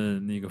他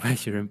们那个外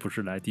星人不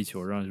是来地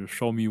球让就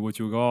show me what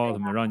you got，他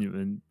们让你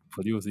们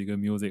produce 一个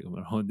music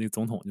嘛，然后那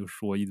总统就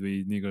说一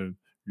堆那个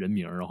人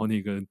名，然后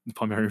那个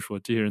旁边人说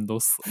这些人都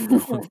死了，然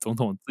后总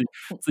统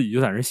自己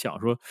就在那想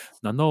说，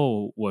难道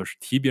我是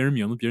提别人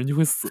名字，别人就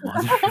会死吗？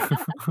就是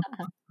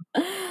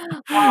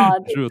啊，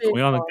对，是有同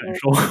样的感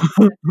受。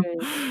对，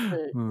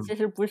是，其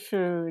实不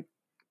是，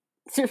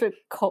就是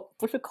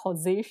不是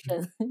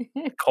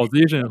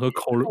causation。causation 和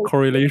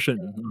correlation，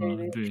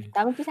对，对，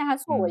咱们之前还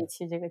做过一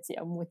期这个节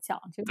目，讲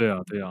这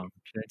个。对啊，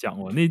之前讲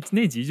过，那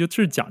集就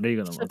是讲这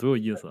个的嘛，是多有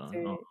意思啊！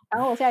对，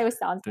然后我现在又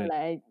想起对，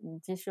来，你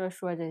就是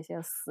说这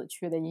些死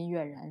去的音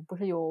乐人，不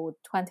是有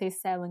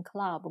 27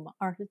 Club 吗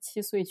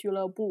？27岁俱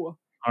乐部，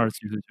 27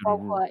岁俱乐部，包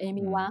括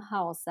Amy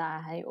Winehouse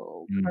啊，还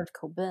有 Kurt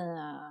Cobain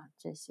啊，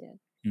这些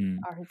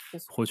27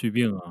岁。霍去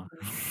病啊，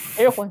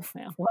谁是霍去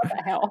病？What the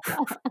hell？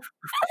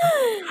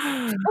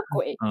什么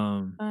鬼？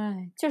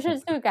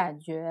就感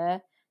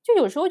觉，就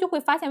有时候就会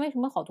发现，为什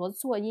么好多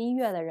做音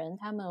乐的人，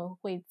他们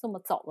会这么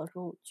早的时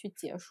候去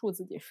结束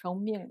自己生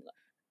命了？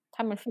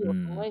他们是有什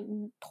么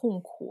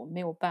痛苦没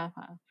有办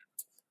法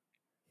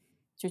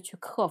就去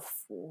克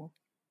服？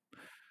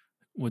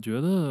我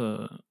觉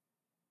得，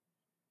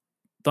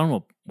当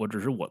然我只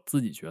是我自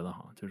己觉得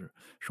哈，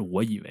是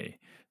我以为，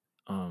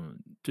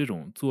这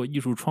种做艺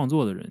术创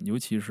作的人，尤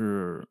其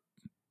是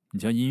你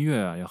像音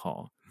乐啊也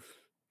好，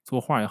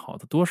作画也好，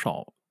它多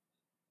少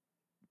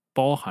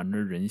包含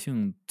着人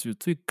性就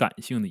最感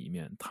性的一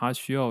面，他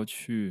需要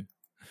去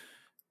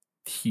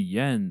体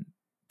验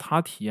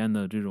他体验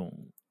的这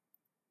种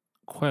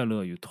快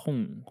乐与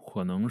痛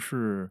可能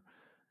是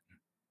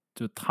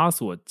就他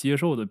所接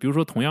受的，比如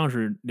说同样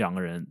是两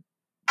个人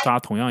扎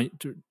同样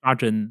就扎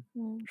针，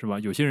是吧？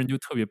有些人就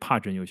特别怕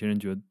针，有些人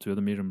觉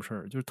得没什么事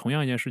儿，就是同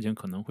样一件事情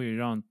可能会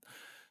让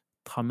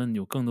他们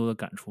有更多的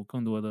感触，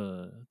更多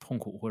的痛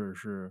苦，或者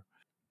是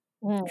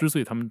之所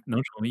以他们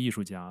能成为艺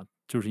术家，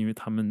就是因为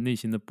他们内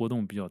心的波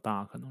动比较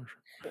大，可能是。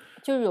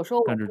就是有时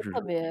候我会特感知知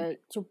识，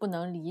别就不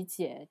能理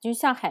解，就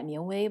像海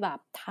明威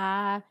吧，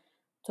他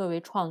作为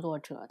创作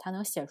者，他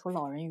能写出《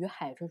老人与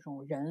海》这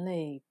种人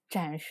类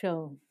战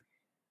胜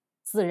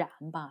自然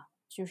吧，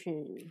就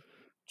是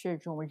这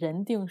种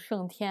人定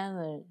胜天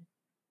的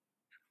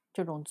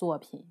这种作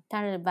品，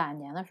但是晚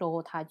年的时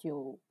候他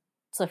就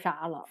自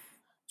杀了，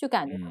就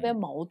感觉特别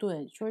矛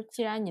盾。就是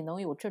既然你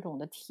能有这种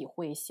的体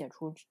会，写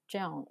出这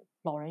样《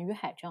老人与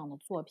海》这样的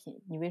作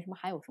品，你为什么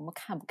还有什么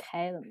看不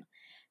开的呢？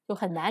就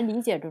很难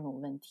理解这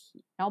种问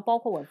题。然后包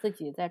括我自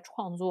己在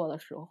创作的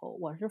时候，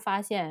我是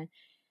发现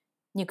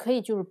你可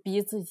以就是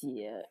逼自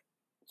己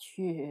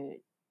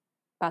去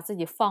把自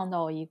己放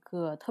到一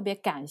个特别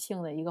感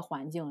性的一个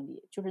环境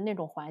里，就是那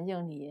种环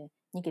境里，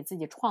你给自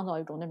己创造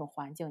一种那种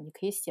环境，你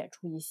可以写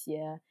出一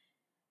些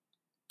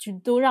就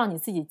都让你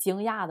自己惊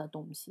讶的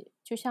东西。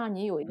就像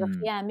你有一个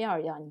黑暗面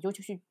儿一样，你就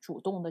去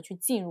主动的去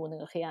进入那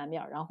个黑暗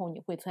面儿，然后你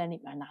会从里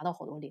面拿到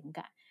好多灵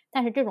感。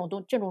但是这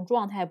种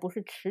状态不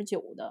是持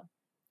久的，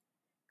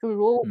就是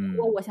如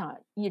果我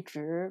想一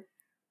直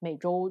每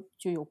周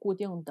就有固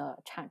定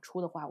的产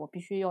出的话，我必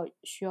须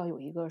需要有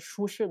一个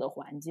舒适的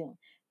环境，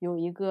有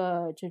一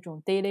个这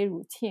种 daily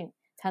routine，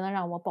才能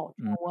让我保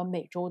证我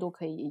每周都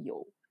可以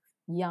有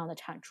一样的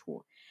产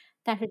出。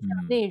但是像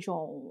那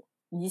种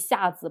一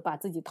下子把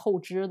自己透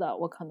支的，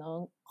我可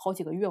能好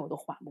几个月我都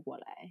缓不过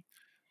来。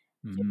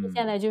就是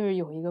现在就是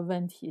有一个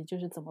问题，就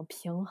是怎么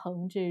平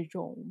衡这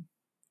种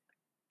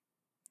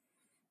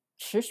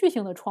持续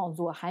性的创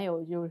作，还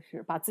有就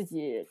是把自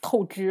己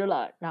透支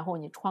了，然后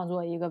你创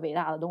作一个伟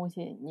大的东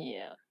西，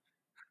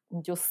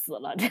你就死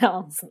了这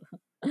样子。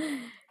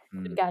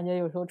就感觉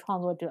有时候创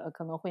作者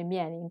可能会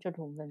面临这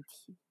种问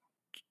题。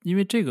因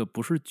为这个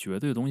不是绝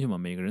对的东西嘛，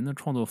每个人的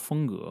创作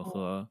风格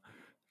和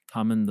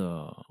他们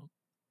的，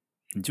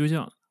你就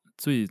像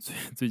最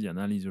简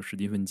单的例子就是史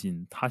蒂芬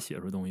金，他写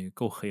出的东西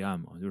够黑暗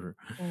嘛，就是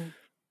嗯。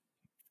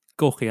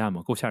够黑暗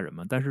嘛，够吓人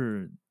嘛，但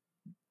是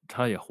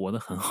他也活得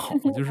很好，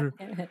就是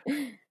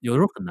有的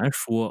时候很难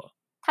说，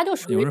他就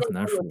属于有人那种有 很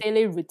难说。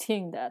daily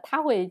routine 的，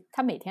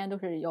他每天都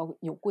是要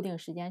有固定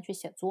时间去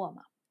写作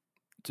嘛。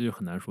这就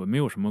很难说，没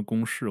有什么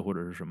公式或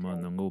者是什么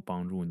能够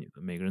帮助你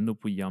的，每个人都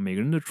不一样，每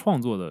个人的创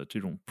作的这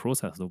种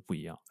process 都不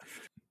一样。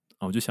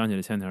啊，我就想起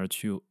来前两天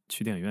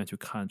去电影院去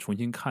重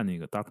新看那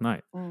个《Dark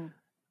Knight》，嗯。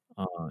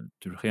啊，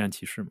就是黑暗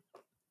骑士嘛，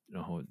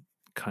然后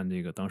看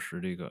这个当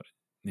时那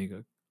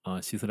个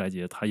希斯莱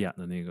杰他演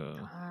的那个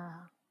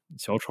啊。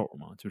小丑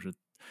嘛，就是，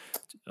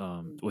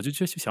我就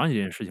想起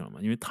这件事情了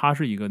嘛，因为他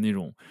是一个那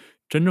种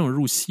真正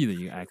入戏的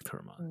一个 actor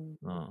嘛，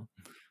嗯。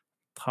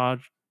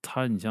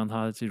他你像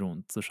他这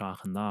种自杀，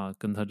很大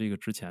跟他这个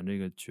之前这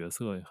个角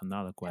色有很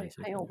大的关对，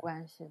系，很有肯定。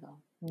关系的。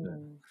对，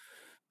嗯。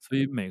所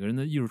以每个人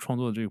的艺术创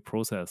作的这个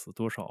process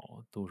多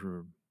少都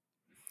是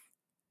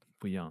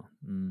不一样。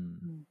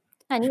嗯，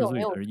那你之所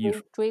以有没有它是艺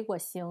术，追过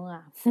星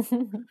啊？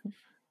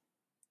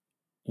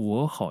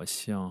我好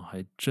像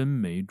还真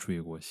没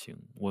追过星。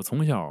我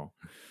从小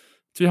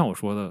就像我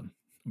说的，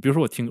比如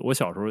说我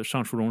小时候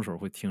上初中的时候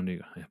会听这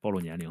个，哎呀，暴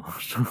露年龄啊，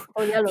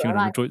周杰伦吧，听什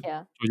么周那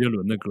些。杰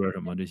伦的歌什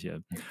么这些，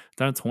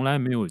但是从来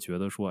没有觉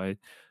得说，哎，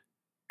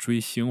追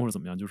星或者怎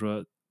么样，就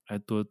说，哎，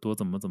多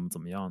怎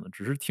么样的，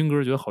只是听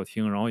歌觉得好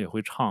听，然后也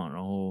会唱，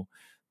然后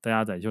大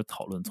家在一起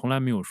讨论，从来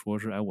没有说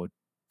是，哎，我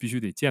必须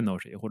得见到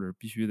谁，或者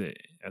必须得，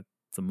哎，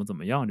怎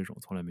么样这种，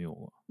从来没有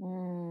过。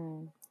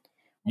嗯。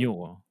你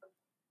有啊？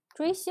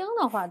追星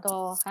的话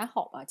倒还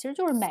好吧，其实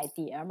就是买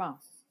碟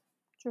嘛，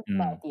就是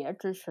买嗯。碟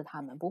支持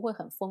他们，不会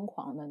很疯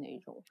狂的那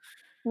种。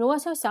如果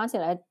想起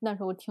来那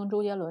时候听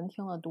周杰伦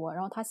听得多，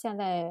然后他现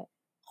在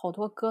好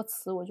多歌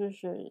词，我就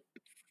是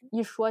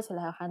一说起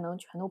来还能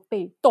全都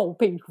倒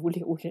背如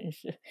流，真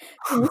是。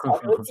就你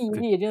小时候记忆对。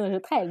力真的是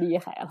太厉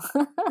害了。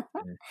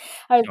对，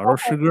而且小时候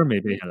诗歌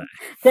没背下来。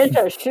真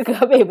是诗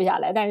歌背不下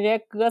来，但是这些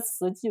歌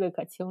词记得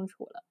可清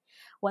楚了。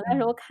我那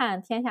时候嗯，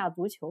看《天下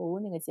足球》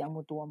那个节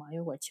目多嘛，因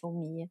为我球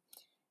迷。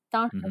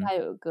当时嗯哼，它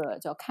有一个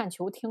叫看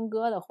球听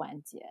歌的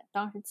环节，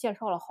当时介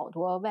绍了好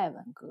多外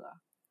文歌，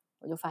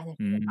我就发现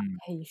真的打嗯，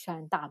开一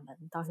扇大门。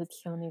当时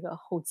听那个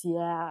后街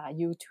啊、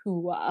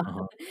U2 啊、啊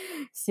哈，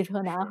西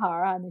城男是，孩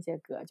儿啊那些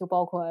歌，就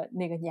包括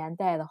那个年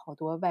代的好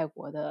多外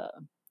国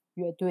的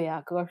乐队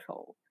啊、歌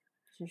手，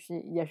就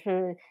是也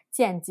是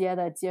间接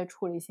的接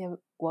触了一些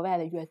国外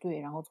的乐队，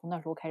然后从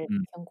那时候开始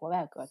嗯，听国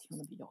外歌听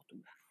的比较多。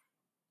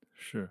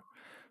是。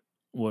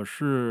我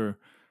是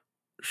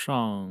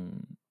上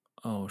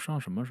我上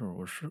什么时候？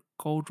我是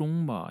高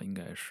中吧，应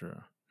该是。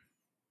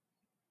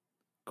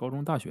高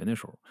中、大学那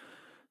时候，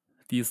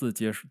第一次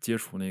接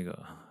触那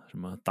个什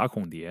么打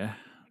孔碟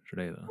之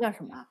类的。叫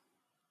什么？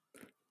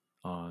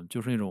就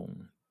是那种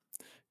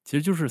其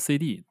实就是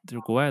CD，就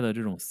是国外的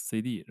这种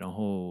CD，然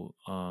后，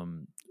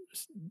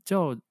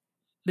叫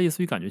类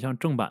似于感觉像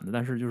正版的，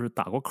但是就是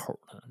打过口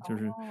的，就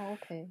是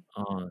OK，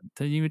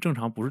它因为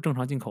不是正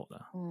常进口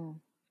的，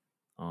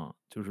嗯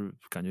就是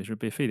感觉是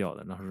被废掉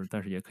的，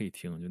但是也可以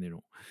听，就那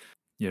种，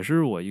也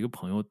是我一个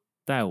朋友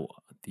带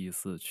我第一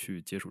次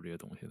去接触这些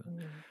东西的。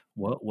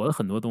我的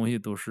很多东西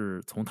都是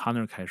从他那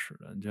儿开始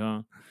的，你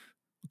像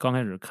刚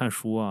开始看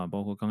书啊，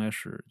包括刚开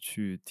始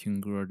去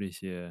听歌这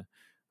些，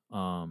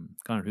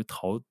刚开始去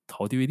淘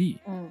DVD，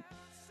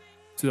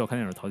最早看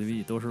电影淘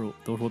DVD 都是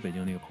我北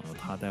京那个朋友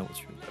他带我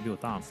去的，他比我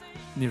大嘛，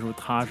那时候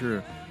他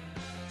是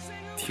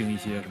听一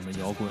些什么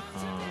摇滚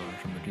啊，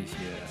什么这些。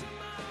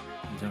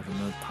你像什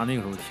么，他那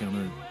个时候听的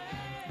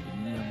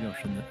印象比较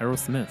深的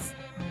Aerosmith，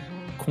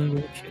空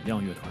中铁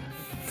匠乐团，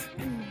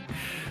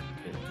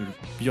对，就是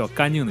比较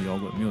干净的摇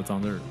滚，没有脏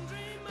字的，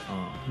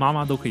妈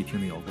妈都可以听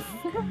的摇滚。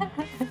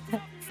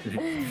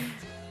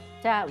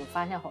这样我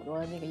发现好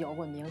多那个摇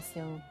滚明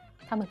星，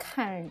他们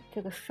看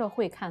这个社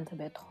会看特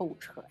别透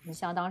彻。你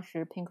像当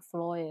时 Pink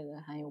Floyd，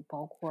 还有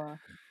包括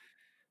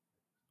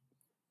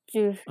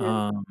就是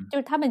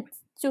他们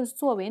就是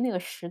作为那个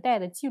时代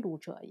的记录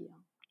者一样。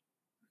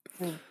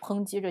就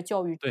抨击着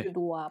教育制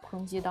度啊，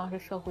抨击当时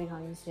社会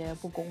上一些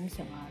不公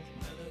平啊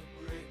什么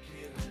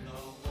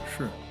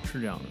的。是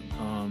这样的，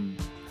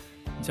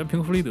你像平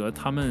克·弗洛伊德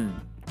他们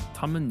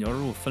你要是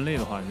如果分类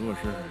的话，如果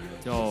是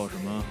叫什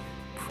么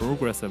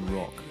progressive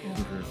rock，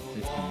就是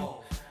类似于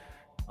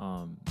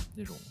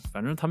那种，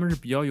反正他们是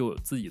比较有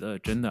自己的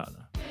agenda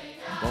的，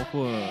包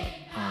括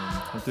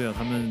对啊，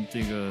他们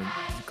这个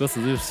歌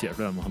词就写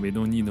出来嘛 ，We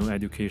don't need no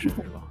education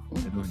是吧 ？We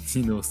don't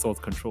need no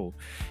thought control，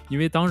 因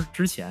为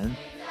之前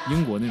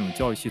英国那种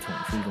教育系统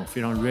是一种非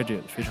常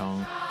rigid， 非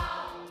常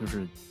就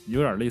是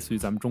有点类似于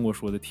咱们中国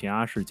说的填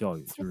鸭式教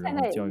育，就是然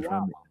后教育出来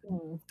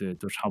对，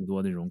都差不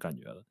多那种感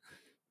觉的。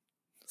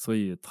所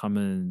以他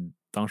们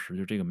当时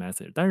就这个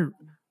message， 但是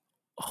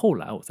后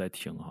来我在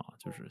听哈，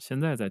就是现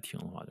在在听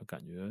的话，就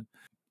感觉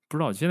不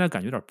知道，现在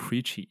感觉有点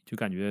preachy， 就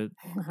感觉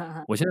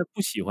我现在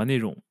不喜欢那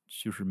种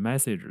就是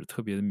message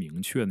特别的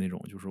明确那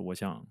种，就是我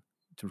想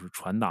就是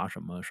传达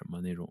什么什么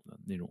那种的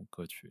那种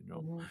歌曲，你知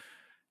道吗？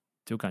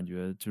就感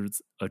觉就是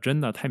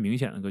agenda 太明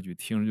显的歌曲，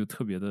听着就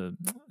特别的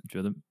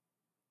觉得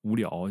无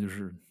聊，就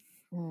是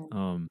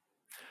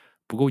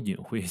不够隐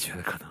晦，觉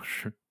得可能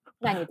是。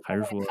那你还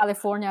是说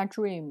California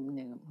Dream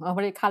那个吗？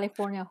不是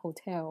California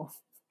Hotel。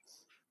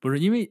不是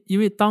因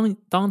为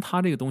当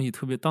他这个东西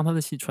当他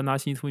的传达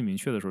信息特别明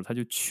确的时候，他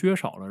就缺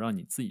少了让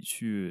你自己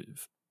去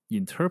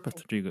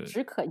interpret 这个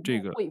只可意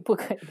会不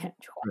可言传。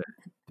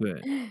对，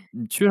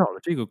你缺少了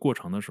这个过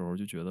程的时候，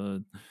就觉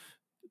得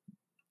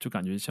就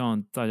感觉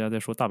像大家在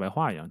说大白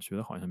话一样，觉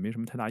得好像没什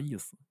么太大意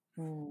思。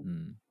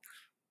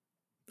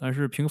但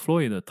是 Pink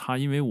Floyd 他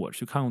因为我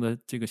去看过的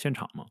这个现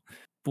场嘛，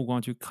不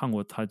光去看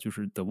过他就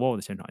是 The Wall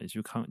的现场，也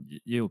去看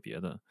也有别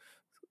的，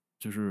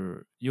就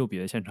是也有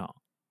别的现场，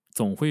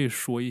总会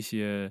说一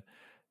些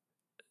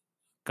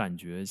感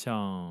觉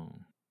像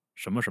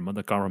什么什么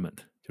的 government，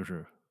 就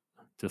是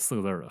这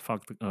4个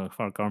字的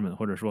fuck government，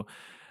 或者说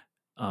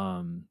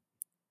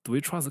do we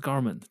trust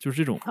government， 就是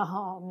这种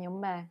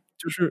明白，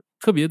就是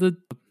特别的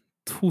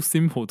too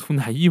simple too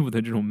naive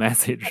的这种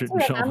message，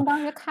 你知道吗？咱们当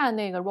时看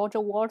那个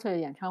Roger Waters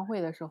演唱会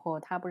的时候，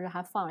他不是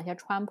还放了一些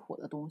川普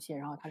的东西，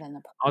然后他在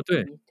那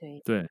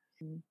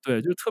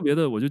对，就特别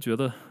的，我就觉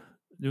得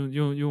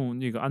用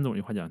那个安总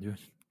一话讲，就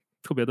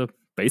特别的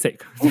basic，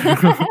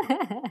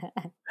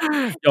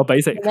 要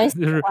basic，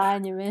 就是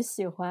你们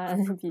喜欢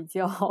比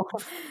较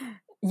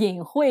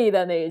隐晦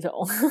的那种。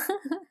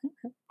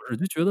不是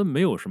就觉得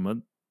没有什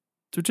么，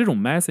就这种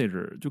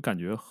message 就感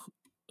觉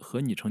和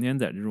你成天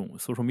在这种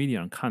social media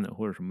上看的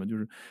或者什么，就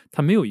是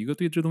他没有一个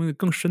对这东西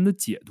更深的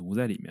解读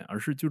在里面，而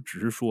是就只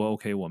是说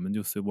OK， 我们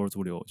就随波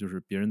逐流，就是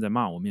别人在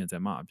骂我们也在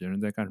骂，别人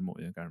在干什么我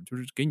们也干什么，就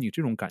是给你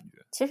这种感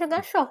觉。其实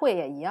跟社会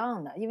也一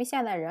样的，因为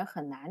现在人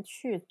很难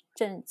去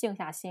静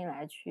下心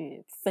来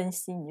去分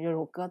析你这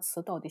首歌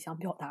词到底想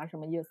表达什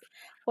么意思，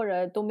或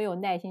者都没有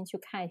耐心去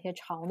看一些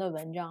长的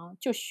文章，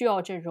就需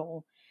要这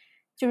种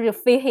就是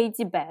非黑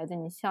即白的。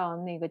你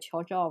像那个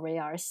乔治奥维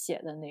尔写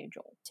的那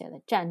种，写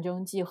的战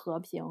争即和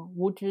平，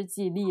无知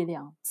即力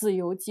量，自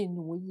由即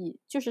奴役，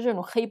就是这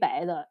种黑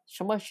白的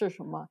什么是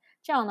什么，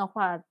这样的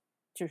话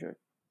就是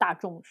大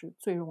众是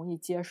最容易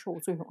接受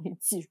最容易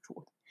记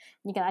住的。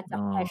你给他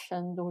讲太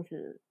深，都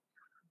是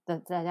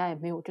大家也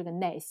没有这个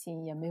耐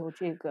心，也没有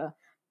这个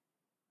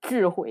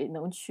智慧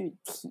能去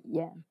体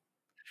验。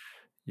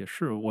也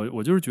是，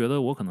我就是觉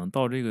得我可能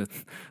到这个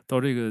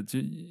就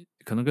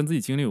可能跟自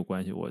己经历有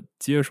关系，我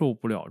接受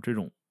不了这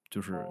种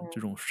就是这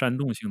种煽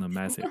动性的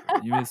message，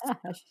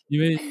 因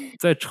为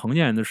在成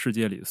年人的世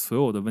界里，所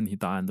有的问题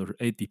答案都是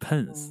it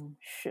depends，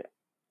是，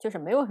就是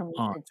没有什么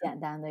是简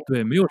单的，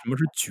对，没有什么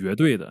是绝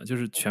对的，就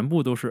是全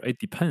部都是 it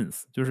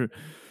depends， 就是，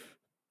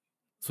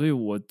所以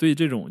我对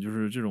这种就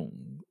是这种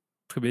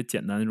特别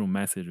简单的这种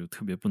message 就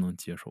特别不能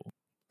接受。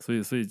所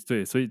以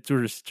就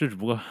是这只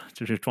不过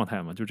这是状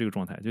态嘛，就这个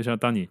状态。就像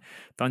当你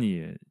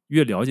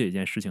越了解一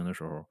件事情的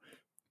时候，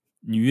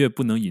你越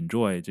不能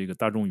enjoy 这个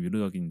大众娱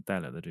乐给你带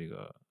来的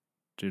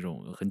这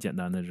种很简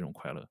单的这种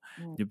快乐。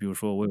就比如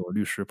说我有个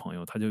律师朋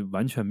友，他就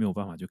完全没有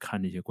办法去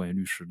看那些关于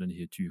律师的那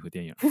些剧和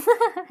电影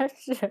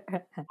是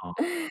啊，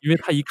因为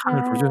他一看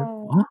的时候就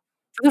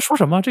他在说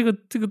什么？这个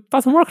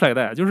doesn't work like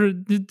that，就是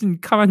你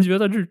看完觉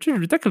得这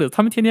ridiculous，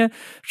他们天天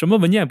什么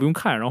文件也不用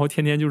看，然后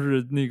天天就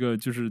是那个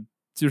就是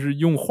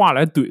用话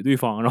来怼对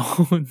方，然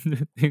后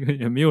那个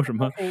也没有什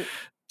么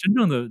真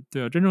正的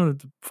对啊，真正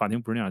的法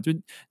庭不是那样。就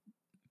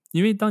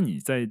因为当你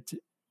在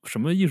什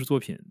么艺术作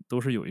品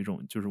都是有一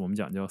种就是我们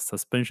讲叫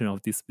suspension of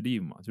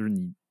disbelief 嘛，就是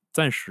你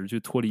暂时去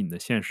脱离你的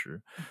现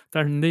实，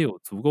但是你得有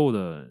足够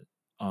的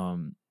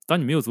当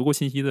你没有足够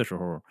信息的时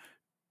候，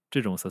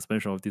这种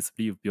suspension of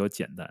disbelief 比较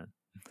简单。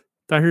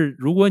但是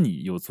如果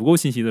你有足够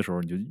信息的时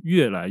候，你就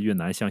越来越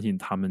难相信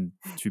他们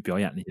去表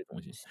演那些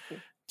东西。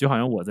就好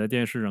像我在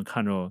电视上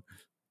看着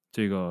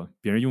这个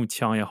别人用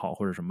枪也好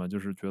或者什么，就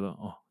是觉得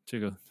哦，这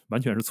个完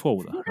全是错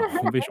误的，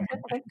然后为什么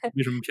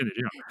偏得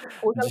这样？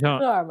图个你像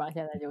乐嘛，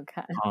现在就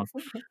看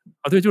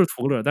对，就是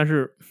图个乐，但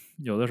是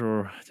有的时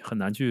候很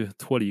难去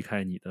脱离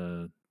开你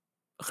的，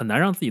很难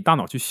让自己大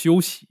脑去休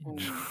息，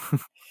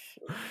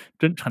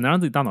很难让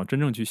自己大脑真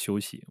正去休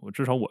息。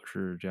至少我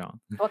是这样。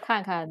多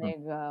看看那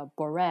个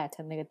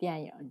Borat 那个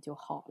电影就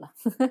好了。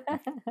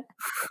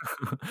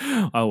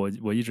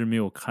我一直没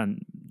有看，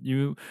因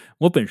为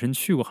我本身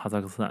去过哈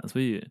萨克斯坦，所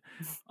以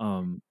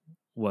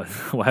我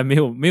还没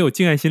有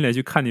静下心来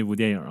去看那部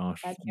电影啊。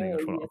那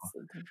个说老实话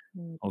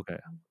，OK，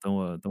等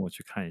我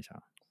去看一下。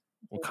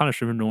我看了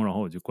10分钟，然后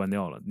我就关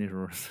掉了，那时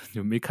候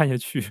就没看下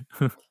去。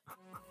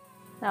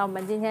那我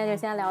们今天就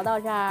先聊到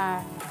这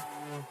儿。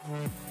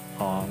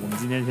好啊，我们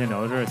今天先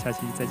聊到这儿，下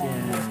期再见。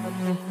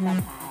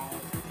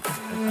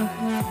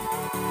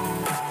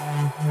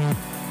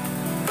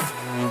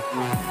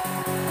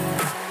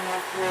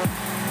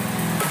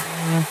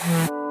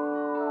拜拜。